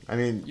it. I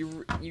mean,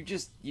 you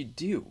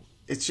do.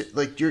 It's just,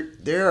 like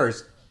there are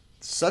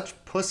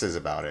such pusses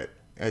about it.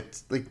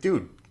 It's like,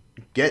 dude,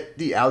 get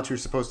the outs you're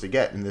supposed to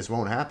get, and this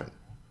won't happen.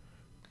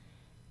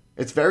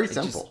 It's very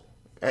simple.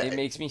 It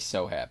makes me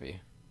so happy.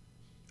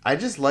 I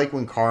just like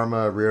when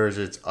karma rears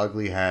its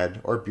ugly head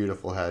or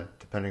beautiful head,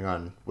 depending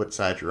on what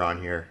side you're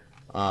on here.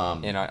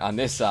 And on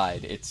this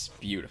side, it's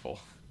beautiful.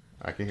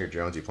 I can hear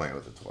Jonesy playing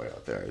with the toy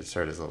out there. I just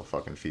heard his little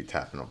fucking feet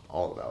tapping him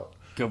all about.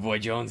 Good boy,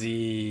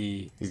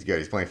 Jonesy. He's good.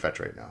 He's playing fetch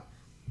right now.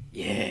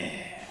 Yeah.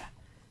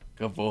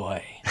 Good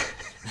boy.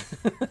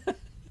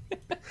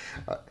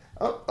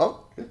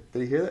 Oh,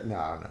 did he hear that?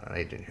 No,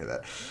 he didn't hear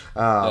that.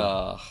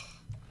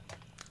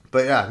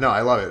 But yeah, no,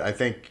 I love it. I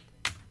think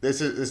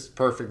this is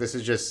perfect. This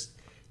is just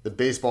the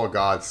baseball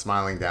gods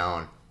smiling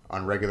down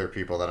on regular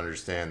people that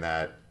understand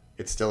that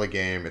it's still a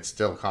game, it's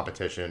still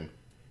competition.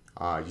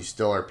 You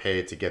still are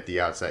paid to get the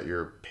outs that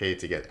you're paid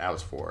to get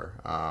outs for.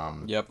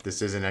 Yep.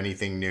 This isn't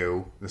anything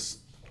new. This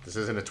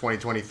isn't a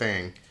 2020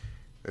 thing.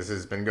 This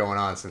has been going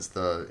on since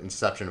the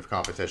inception of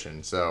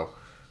competition. So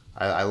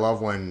I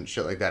love when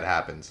shit like that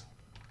happens.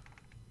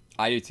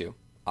 I do too.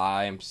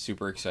 I am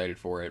super excited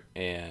for it,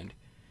 and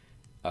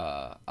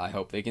I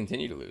hope they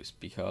continue to lose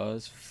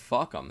because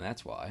fuck them.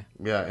 That's why.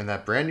 Yeah, and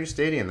that brand new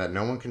stadium that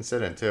no one can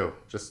sit in too.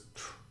 Just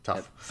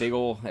tough.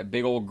 That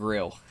big old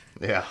grill.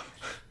 Yeah.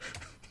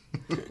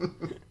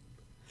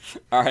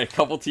 All right, a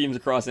couple teams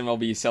across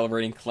MLB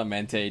celebrating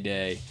Clemente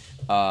Day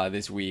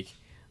this week.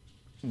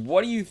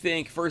 What do you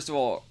think, first of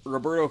all,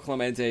 Roberto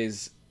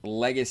Clemente's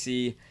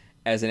legacy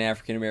as an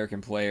African-American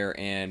player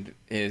and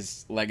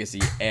his legacy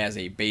as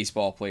a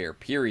baseball player,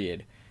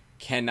 period,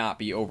 cannot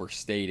be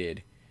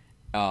overstated.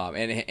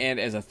 And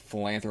as a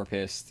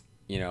philanthropist,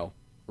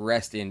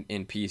 rest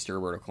in peace to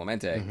Roberto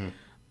Clemente. Mm-hmm.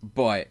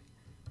 But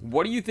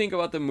what do you think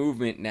about the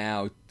movement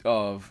now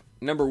of,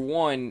 number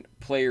one,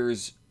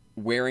 players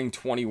wearing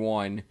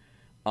 21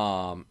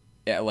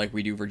 like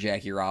we do for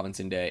Jackie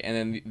Robinson Day,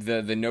 and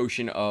then the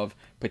notion of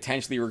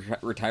potentially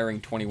retiring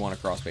 21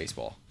 across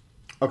baseball?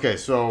 Okay,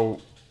 so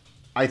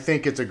I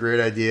think it's a great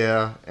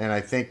idea, and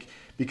I think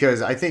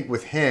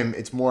with him,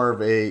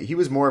 he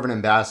was more of an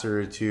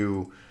ambassador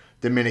to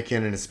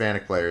Dominican and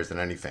Hispanic players than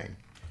anything.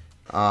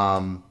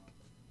 And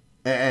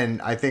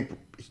I think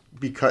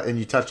and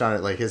you touched on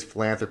it, like his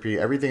philanthropy,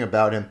 everything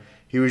about him,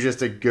 he was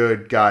just a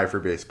good guy for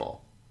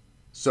baseball.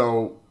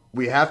 So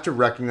we have to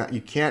recognize,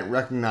 you can't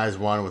recognize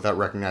one without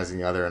recognizing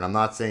the other. And I'm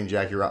not saying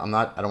I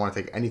don't want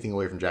to take anything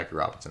away from Jackie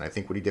Robinson. I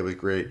think what he did was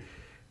great.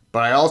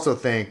 But I also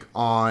think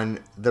on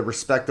the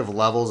respective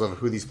levels of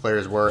who these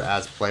players were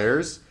as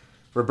players,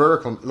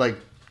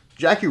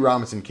 Jackie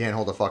Robinson can't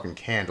hold a fucking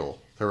candle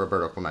to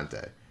Roberto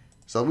Clemente.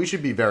 So we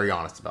should be very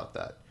honest about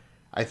that.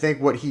 I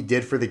think what he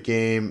did for the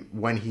game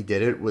when he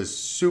did it was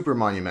super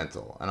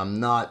monumental. And I'm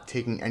not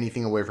taking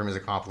anything away from his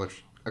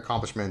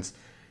accomplishments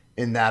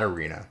in that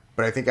arena.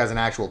 But I think as an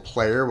actual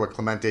player, what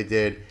Clemente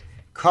did,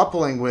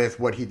 coupling with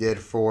what he did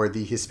for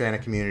the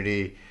Hispanic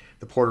community,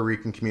 the Puerto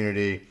Rican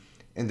community,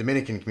 and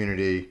Dominican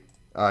community,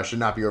 should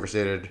not be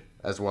overstated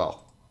as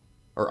well.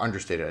 Or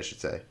understated, I should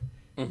say.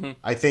 Mm-hmm.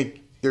 I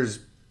think there's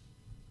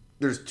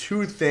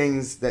two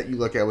things that you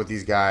look at with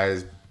these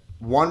guys.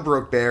 One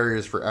broke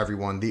barriers for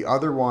everyone. The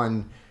other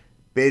one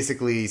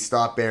basically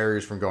stopped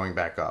barriers from going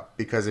back up.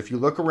 Because if you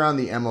look around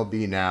the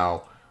MLB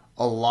now,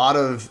 a lot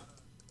of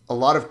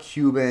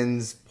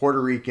Cubans, Puerto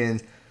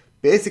Ricans,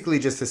 basically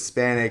just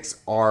Hispanics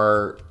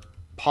are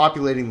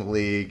populating the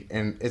league,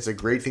 and it's a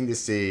great thing to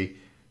see.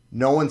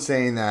 No one's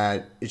saying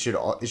that it should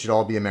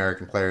all be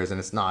American players, and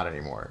it's not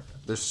anymore.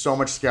 There's so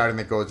much scouting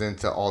that goes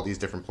into all these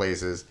different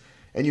places,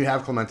 and you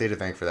have Clemente to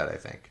thank for that, I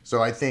think.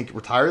 So I think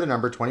retire the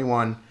number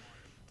 21.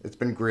 It's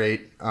been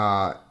great.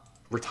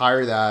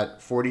 Retire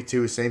that.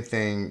 42, same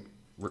thing.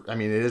 I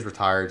mean, it is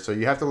retired. So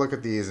you have to look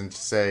at these and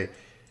just say,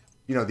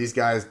 these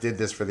guys did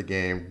this for the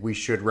game. We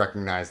should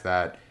recognize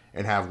that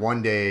and have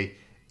one day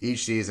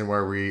each season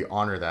where we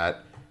honor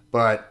that.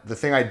 But the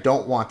thing I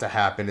don't want to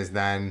happen is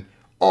then,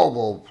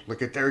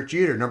 look at Derek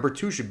Jeter. Number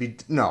 2 should be...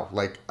 No,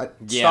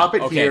 stop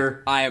it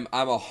here. I'm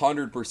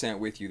 100%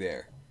 with you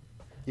there.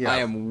 Yeah. I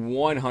am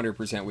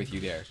 100% with you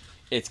there.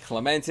 It's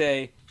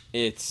Clemente,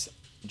 it's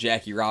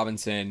Jackie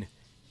Robinson,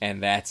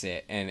 and that's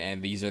it.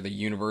 And these are the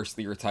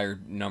universally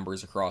retired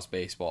numbers across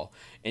baseball.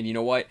 And you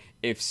know what?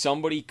 If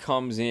somebody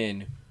comes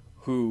in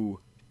who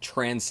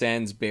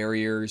transcends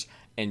barriers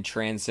and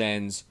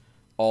transcends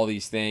all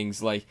these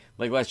things, like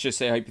let's just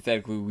say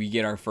hypothetically we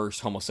get our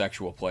first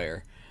homosexual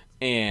player,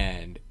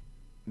 and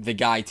the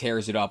guy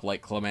tears it up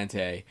like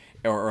Clemente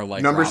or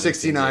like number Robinson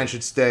 69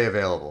 should stay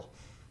available.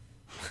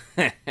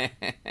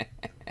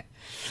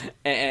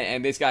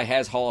 and this guy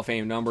has Hall of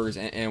Fame numbers,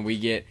 and we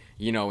get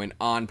an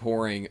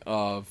onpouring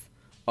of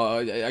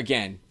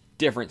again,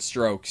 different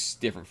strokes,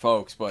 different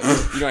folks, but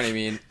you know what I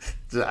mean.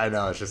 I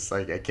know, it's just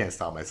I can't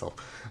stop myself.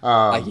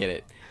 I get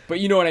it, but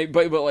you know what I mean.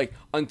 But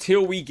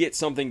until we get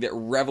something that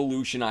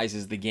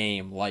revolutionizes the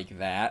game like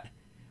that,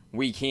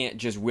 we can't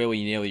just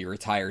willy-nilly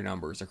retire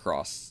numbers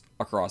across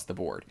the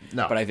board.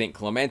 No. But I think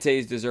Clemente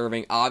is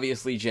deserving.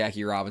 Obviously,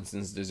 Jackie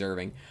Robinson's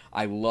deserving.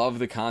 I love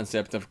the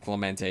concept of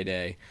Clemente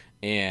Day,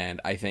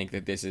 and I think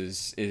that this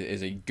is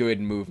a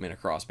good movement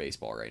across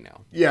baseball right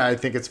now. Yeah, I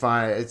think it's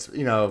fine. It's,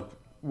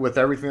 with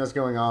everything that's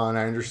going on,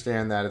 I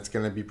understand that it's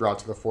going to be brought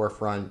to the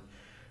forefront.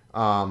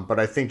 But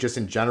I think just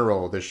in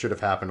general, this should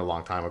have happened a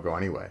long time ago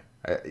anyway.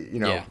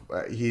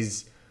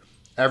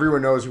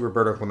 Everyone knows who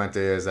Roberto Clemente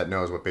is that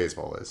knows what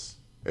baseball is.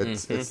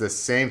 It's the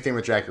same thing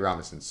with Jackie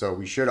Robinson. So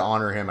we should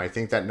honor him. I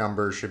think that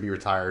number should be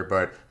retired,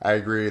 but I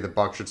agree the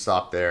buck should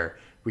stop there.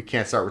 We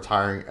can't start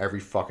retiring every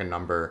fucking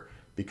number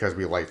because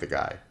we like the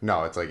guy.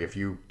 No, it's like if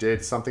you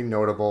did something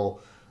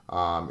notable,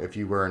 if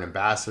you were an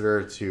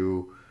ambassador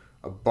to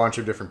a bunch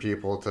of different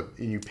people,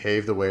 and you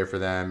paved the way for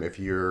them, if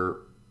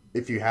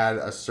you had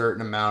a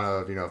certain amount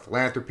of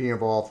philanthropy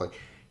involved, like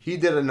he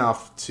did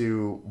enough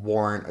to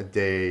warrant a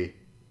day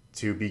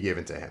to be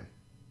given to him.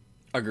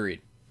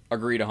 Agreed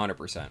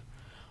 100%.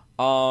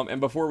 And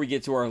before we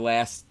get to our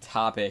last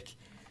topic,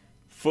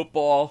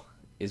 football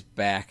is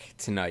back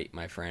tonight,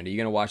 my friend. Are you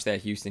gonna watch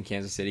that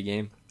Houston-Kansas City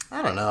game?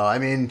 I don't know. I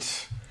mean,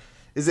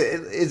 is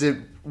it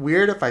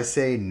weird if I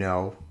say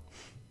no?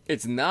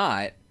 It's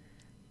not.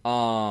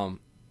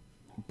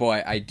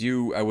 But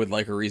I would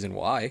like a reason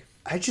why.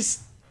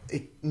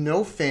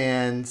 No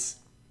fans,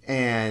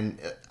 and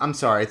I'm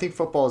sorry. I think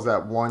football is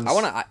that one.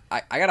 I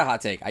got a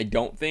hot take. I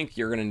don't think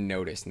you're gonna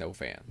notice no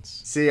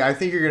fans. See, I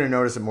think you're gonna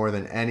notice it more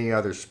than any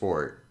other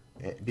sport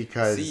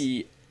because.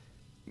 See,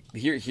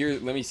 here.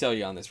 Let me sell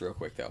you on this real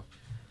quick though.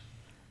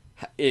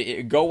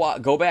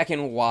 Go back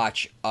and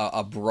watch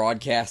a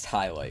broadcast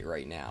highlight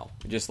right now.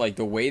 Just like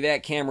the way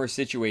that camera's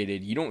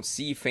situated, you don't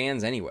see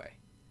fans anyway.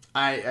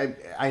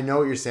 I know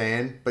what you're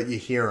saying, but you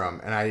hear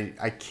them, and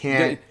I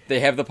can't. They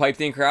have the piped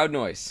in crowd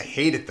noise. I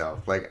hate it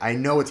though. Like I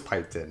know it's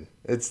piped in.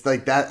 It's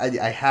like that.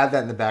 I have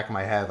that in the back of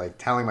my head, like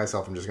telling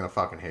myself I'm just gonna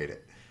fucking hate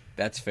it.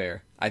 That's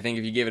fair. I think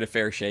if you give it a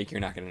fair shake, you're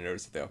not gonna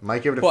notice it though.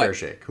 Might give it a fair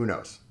shake. Who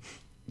knows?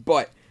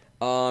 But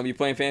you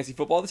playing fantasy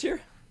football this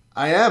year?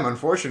 I am.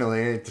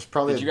 Unfortunately, it's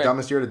probably the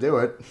dumbest year to do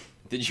it.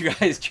 Did you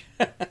guys?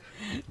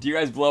 Do you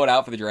guys blow it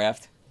out for the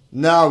draft?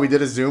 No, we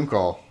did a Zoom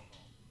call.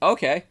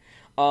 Okay.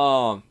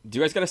 Do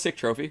you guys got a sick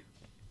trophy?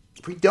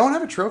 We don't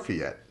have a trophy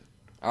yet.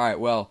 All right,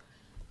 well,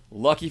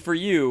 lucky for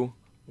you,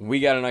 we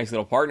got a nice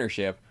little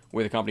partnership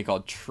with a company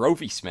called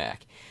Trophy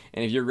Smack.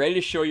 And if you're ready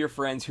to show your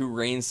friends who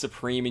reigns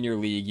supreme in your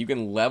league, you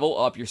can level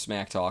up your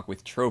smack talk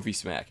with Trophy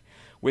Smack.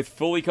 With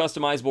fully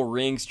customizable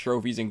rings,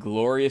 trophies, and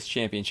glorious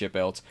championship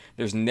belts,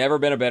 there's never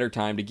been a better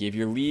time to give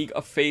your league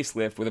a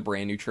facelift with a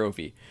brand new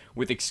trophy.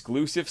 With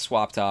exclusive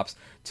swap tops,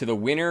 to the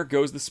winner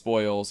goes the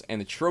spoils, and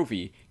the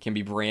trophy can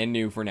be brand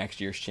new for next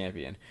year's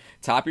champion.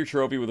 Top your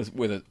trophy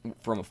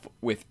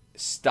with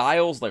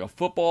styles like a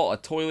football, a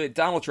toilet,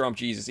 Donald Trump,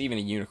 Jesus, even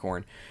a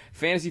unicorn.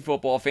 Fantasy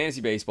football,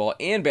 fantasy baseball,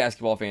 and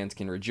basketball fans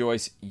can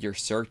rejoice. Your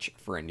search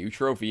for a new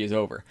trophy is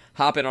over.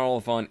 Hop in on all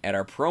the fun at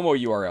our promo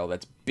URL.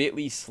 That's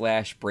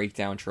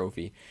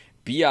bit.ly/breakdowntrophy.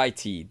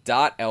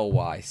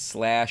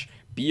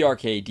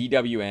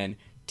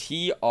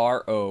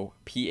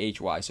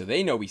 bit.ly/BRKDWNTROPHY. So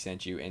they know we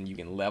sent you, and you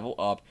can level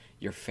up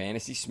your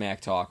fantasy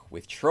smack talk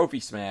with Trophy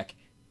Smack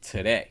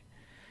today.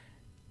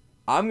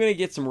 I'm going to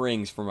get some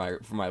rings for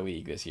my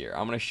league this year.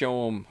 I'm going to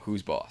show them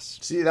who's boss.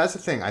 See, that's the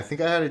thing. I think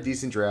I had a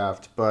decent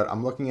draft, but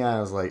I'm looking at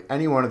it as like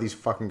any one of these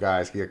fucking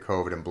guys can get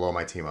COVID and blow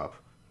my team up.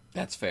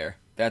 That's fair.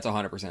 That's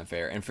 100%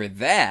 fair. And for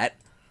that,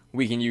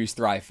 we can use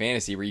Thrive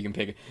Fantasy, where you can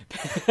pick.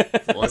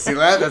 Well, see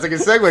that? That's a good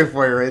segue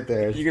for you right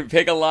there. You can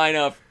pick a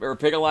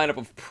lineup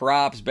of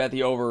props, bet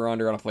the over or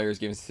under on a player's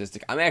given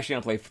statistic. I'm actually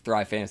gonna play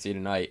Thrive Fantasy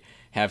tonight.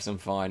 Have some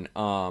fun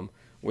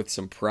with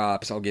some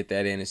props. I'll get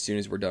that in as soon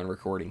as we're done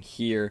recording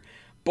here.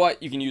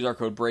 But you can use our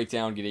code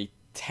Breakdown, get a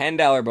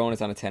 $10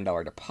 bonus on a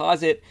 $10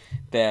 deposit.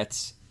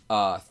 That's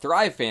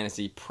Thrive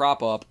Fantasy,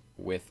 prop up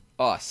with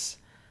us.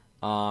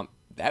 That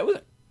was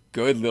a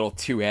good little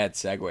two-ad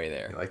segue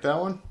there. You like that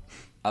one?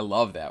 I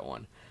love that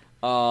one.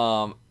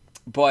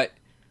 But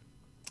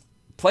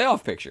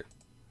playoff picture.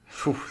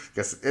 Whew,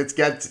 it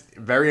gets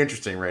very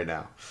interesting right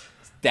now.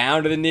 It's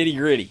down to the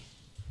nitty-gritty.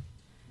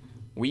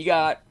 We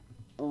got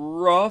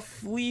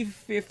roughly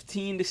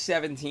 15 to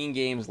 17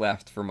 games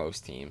left for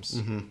most teams.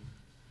 Mm-hmm.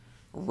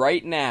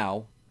 Right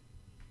now,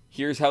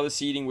 here's how the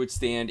seeding would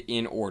stand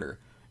in order.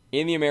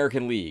 In the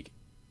American League,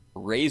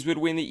 Rays would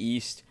win the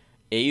East,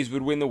 A's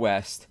would win the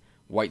West,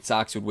 White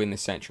Sox would win the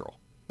Central.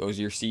 Those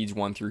are your seeds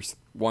 1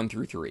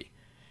 through 3.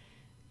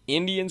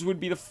 Indians would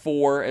be the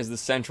 4 as the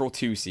Central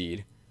 2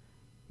 seed.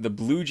 The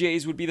Blue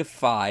Jays would be the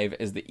 5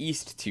 as the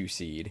East 2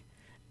 seed.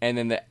 And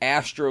then the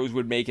Astros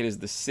would make it as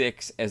the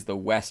 6 as the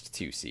West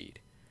 2 seed.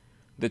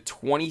 The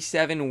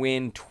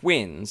 27-win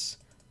Twins,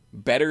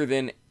 better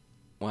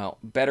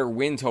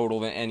win total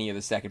than any of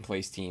the second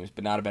place teams,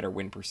 but not a better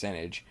win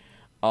percentage,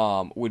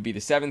 would be the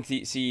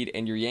 7th seed,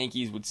 and your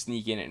Yankees would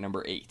sneak in at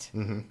number 8.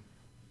 Mm-hmm.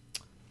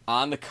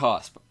 On the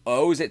cusp,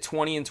 O's at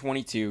 20 and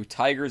 22,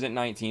 Tigers at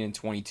 19 and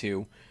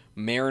 22,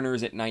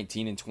 Mariners at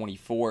 19 and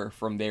 24.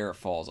 From there, it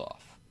falls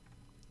off.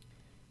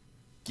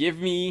 Give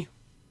me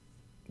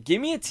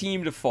a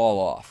team to fall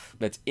off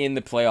that's in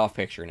the playoff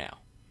picture now.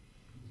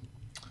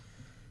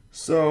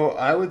 So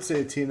I would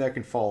say a team that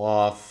can fall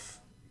off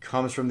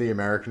comes from the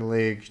American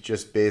League,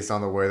 just based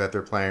on the way that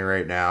they're playing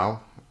right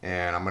now,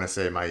 and I'm going to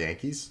say my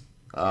Yankees.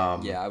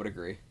 Yeah, I would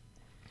agree.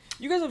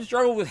 You guys have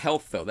struggled with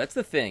health, though. That's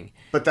the thing.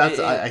 But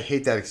I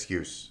hate that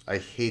excuse. I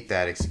hate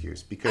that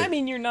excuse because I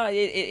mean, you're not.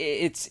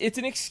 It's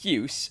an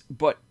excuse,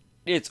 but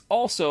it's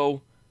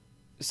also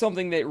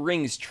something that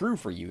rings true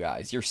for you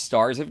guys. Your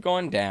stars have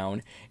gone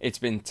down. It's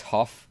been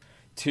tough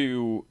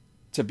to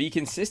be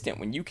consistent.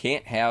 When you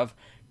can't have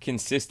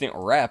consistent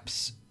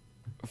reps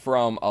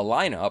from a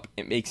lineup,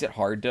 it makes it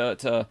hard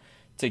to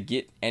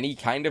get any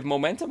kind of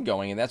momentum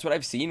going, and that's what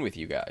I've seen with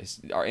you guys.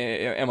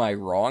 Am I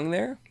wrong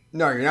there?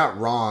 No, you're not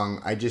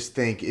wrong. I just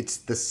think it's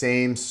the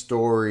same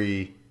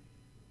story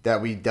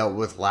that we dealt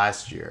with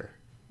last year.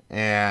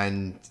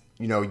 And,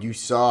 you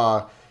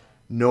saw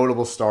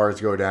notable stars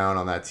go down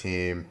on that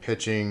team.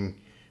 Pitching,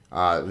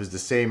 it was the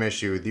same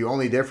issue. The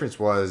only difference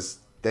was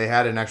they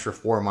had an extra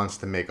 4 months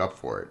to make up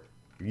for it.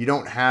 You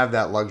don't have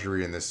that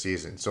luxury in this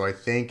season. So I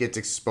think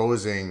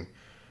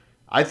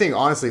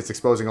honestly it's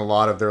exposing a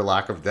lot of their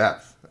lack of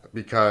depth,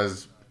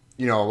 because,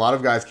 a lot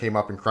of guys came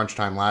up in crunch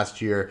time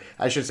last year.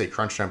 I shouldn't say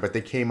crunch time, but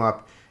they came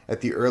up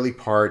at the early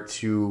part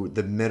to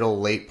the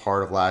late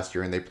part of last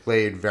year, and they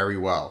played very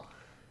well.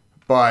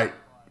 But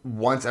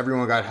once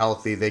everyone got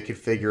healthy, they could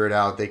figure it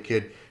out. They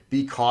could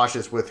be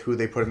cautious with who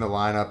they put in the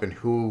lineup and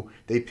who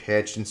they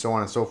pitched and so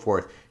on and so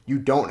forth. You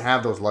don't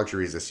have those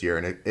luxuries this year,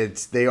 and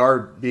they are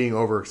being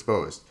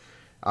overexposed.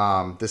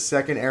 The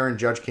second Aaron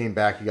Judge came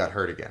back, he got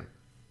hurt again.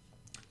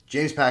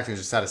 James Paxton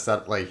just had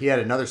he had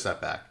another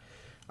setback.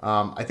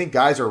 I think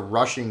guys are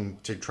rushing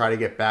to try to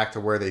get back to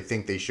where they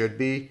think they should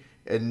be,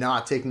 and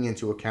not taking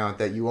into account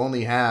that you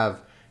only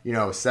have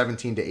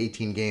 17 to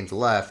 18 games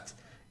left.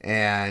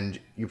 And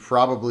you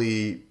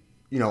probably,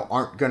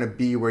 aren't going to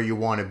be where you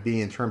want to be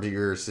in terms of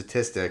your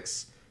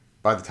statistics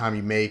by the time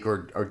you make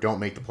or don't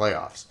make the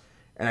playoffs.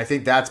 And I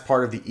think that's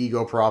part of the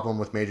ego problem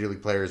with Major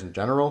League players in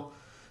general.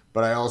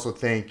 But I also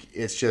think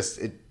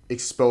it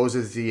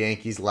exposes the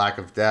Yankees' lack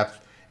of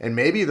depth and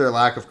maybe their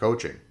lack of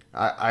coaching.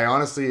 I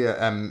honestly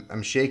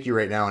am shaky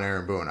right now on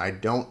Aaron Boone. I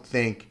don't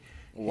think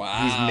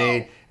he's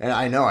made, and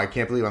I know, I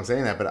can't believe I'm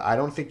saying that, but I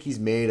don't think he's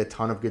made a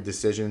ton of good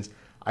decisions.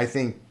 I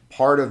think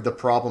part of the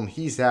problem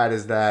he's had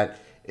is that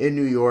in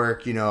New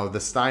York, the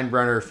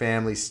Steinbrenner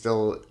family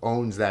still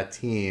owns that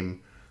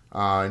team.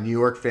 New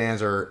York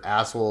fans are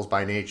assholes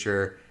by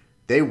nature.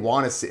 They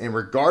want to see, and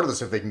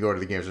regardless if they can go to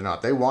the games or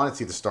not, they want to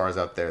see the stars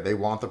out there. They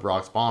want the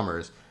Bronx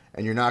Bombers,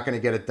 and you're not going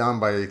to get it done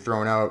by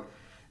throwing out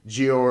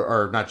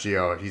not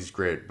Gio, he's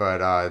great,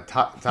 but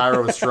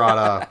Thairo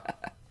Estrada,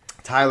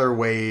 Tyler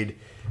Wade,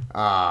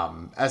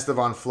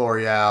 Estevan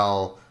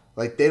Florial.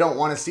 They don't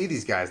want to see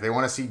these guys. They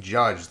want to see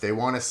Judge. They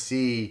want to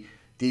see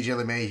DJ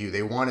LeMahieu.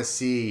 They want to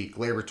see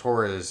Gleyber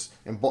Torres,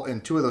 and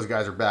two of those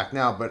guys are back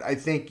now. But I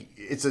think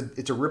it's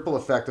a ripple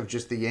effect of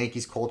just the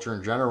Yankees culture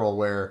in general,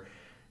 where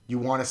you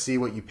want to see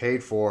what you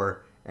paid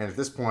for. And at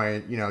this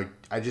point,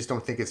 I just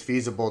don't think it's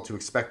feasible to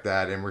expect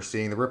that, and we're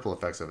seeing the ripple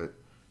effects of it.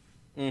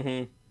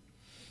 Mm-hmm.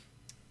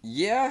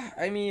 Yeah,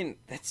 I mean,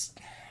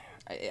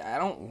 I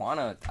don't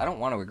want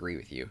to agree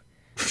with you,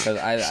 because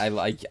I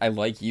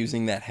like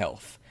using that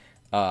health.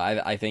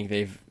 I think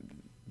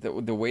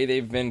the way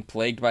they've been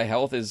plagued by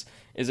health is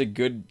a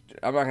good,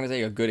 I'm not going to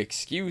say a good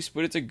excuse,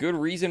 but it's a good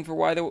reason for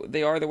why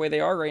they are the way they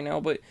are right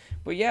now. But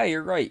yeah,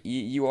 you're right.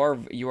 You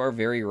are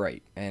very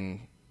right.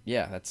 And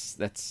yeah,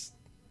 that's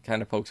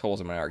kind of pokes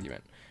holes in my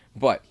argument.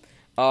 But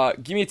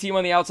give me a team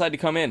on the outside to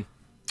come in.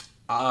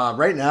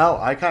 Right now,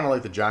 I kind of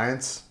like the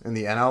Giants in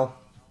the NL.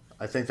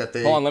 I think that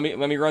they... Hold on,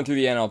 let me run through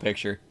the NL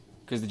picture,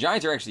 because the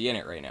Giants are actually in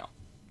it right now,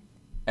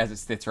 as it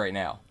sits right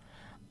now.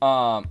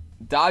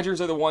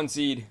 Dodgers are the 1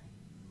 seed,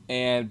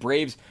 and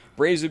Braves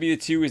would be the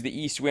 2 as the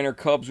East winner.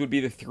 Cubs would be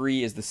the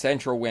 3 as the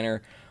Central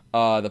winner.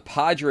 The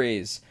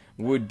Padres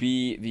would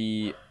be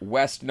the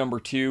West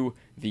number 2.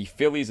 The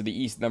Phillies are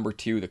the East number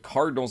 2. The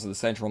Cardinals are the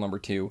Central number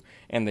 2.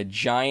 And the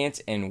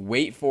Giants, and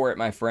wait for it,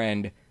 my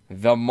friend,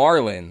 the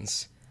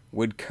Marlins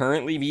would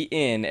currently be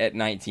in at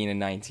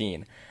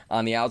 19-19.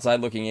 On the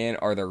outside looking in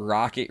are the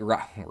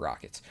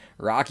Rockets,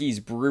 Rockies,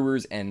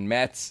 Brewers, and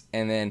Mets,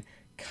 and then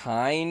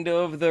kind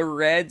of the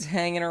Reds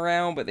hanging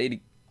around, but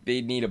they'd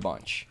need a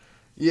bunch.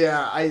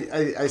 Yeah,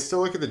 I still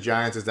look at the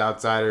Giants as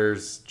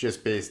outsiders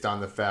just based on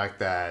the fact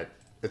that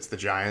it's the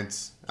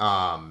Giants.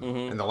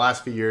 In the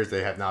last few years,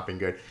 they have not been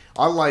good.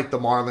 Unlike the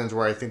Marlins,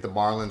 where I think the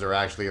Marlins are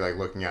actually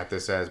looking at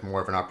this as more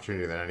of an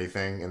opportunity than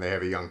anything, and they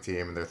have a young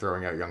team and they're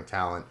throwing out young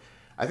talent.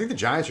 I think the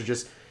Giants are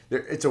just,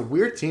 it's a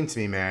weird team to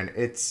me, man.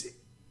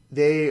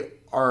 They're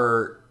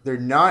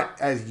not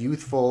as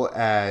youthful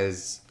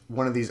as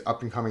one of these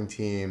up-and-coming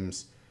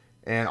teams.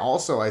 And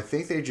also, I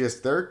think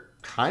they're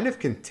kind of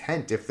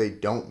content if they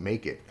don't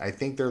make it. I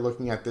think they're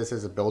looking at this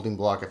as a building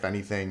block, if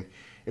anything.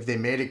 If they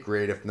made it,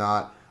 great. If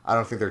not, I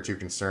don't think they're too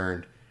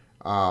concerned.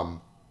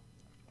 So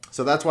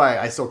that's why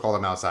I still call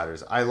them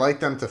outsiders. I like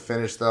them to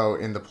finish, though,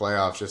 in the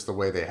playoffs just the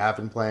way they have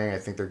been playing. I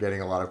think they're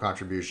getting a lot of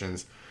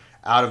contributions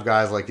out of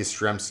guys like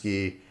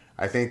Yastrzemski.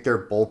 I think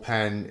their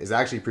bullpen is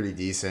actually pretty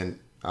decent.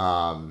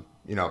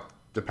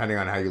 Depending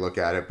on how you look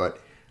at it, but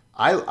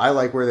I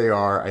like where they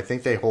are. I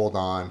think they hold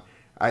on.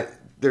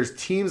 There's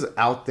teams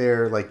out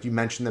there, like you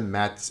mentioned, the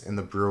Mets and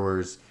the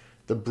Brewers.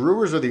 The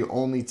Brewers are the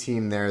only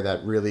team there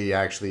that really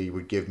actually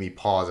would give me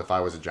pause if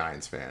I was a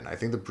Giants fan. I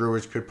think the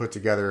Brewers could put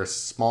together a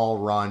small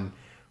run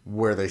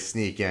where they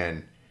sneak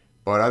in,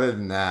 But other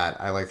than that,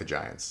 I like the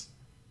Giants.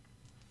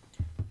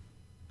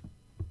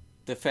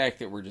 The fact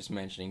that we're just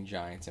mentioning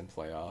Giants in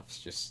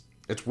playoffs, just...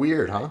 It's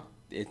weird, huh?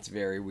 It's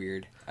very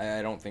weird.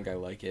 I don't think I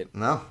like it.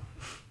 No.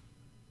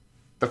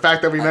 The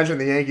fact that we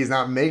mentioned the Yankees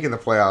not making the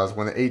playoffs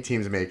when the 8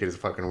 teams make it is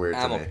fucking weird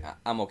to me.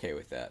 I'm okay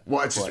with that.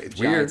 Well, it's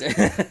weird.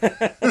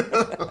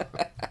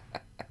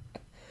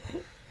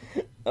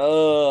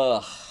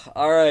 All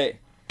right.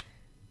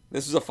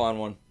 This was a fun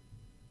one.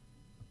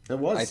 It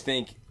was. I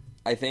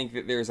think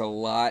that there's a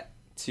lot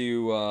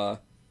to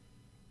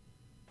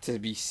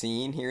be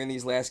seen here in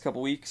these last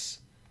couple weeks,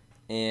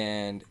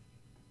 and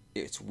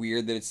it's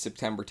weird that it's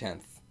September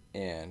 10th,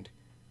 and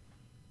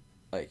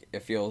like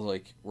it feels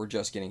like we're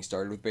just getting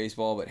started with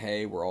baseball, but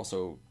hey, we're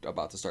also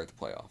about to start the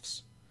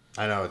playoffs.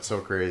 I know, it's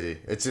so crazy.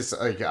 It's just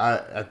like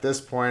at this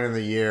point in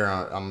the year,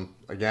 I'm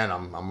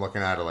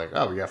looking at it like,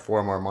 oh, we got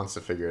 4 more months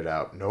to figure it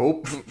out.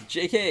 Nope.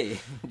 JK.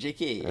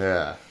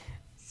 Yeah.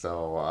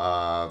 So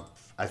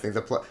I think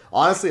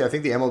honestly, I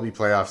think the MLB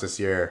playoffs this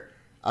year,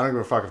 I don't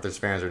give a fuck if there's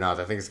fans or not.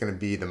 I think it's going to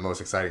be the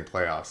most exciting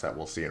playoffs that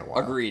we'll see in a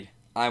while. Agreed.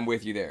 I'm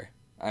with you there.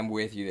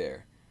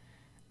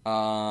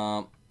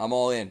 I'm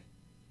all in,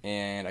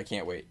 and I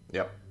can't wait.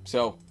 Yep.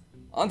 So,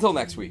 until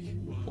next week,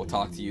 we'll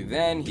talk to you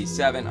then. He's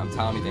 7. I'm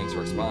Tommy. Thanks for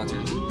our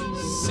sponsors.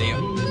 See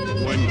ya.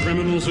 When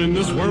criminals in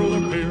this world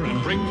appear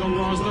and break the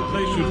laws that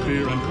they should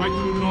fear and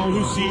frighten all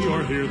who see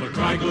or hear, the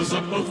cry goes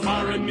up both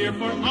far and near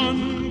for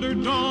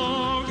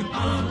underdog.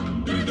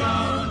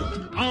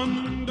 Underdog.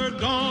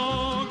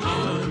 Underdog.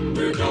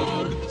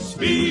 Underdog.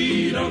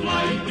 Speed of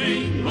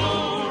lightning,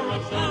 roar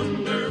of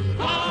thunder,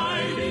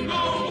 fighting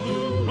all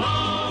who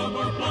rob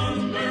or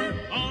plunder.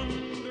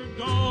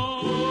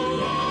 Underdog.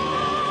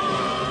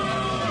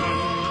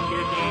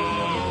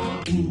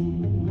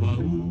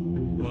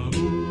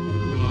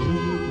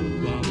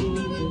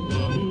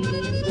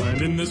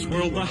 When in this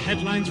world the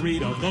headlines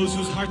read of those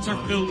whose hearts are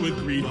filled with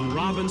greed, who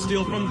rob and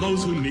steal from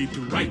those who need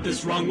to right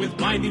this wrong with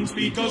blinding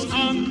speed, goes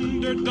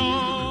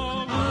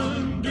underdog.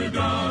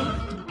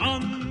 Underdog.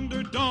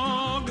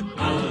 Underdog.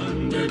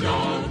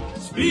 Underdog.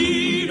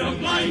 Speed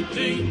of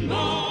lightning,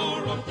 more.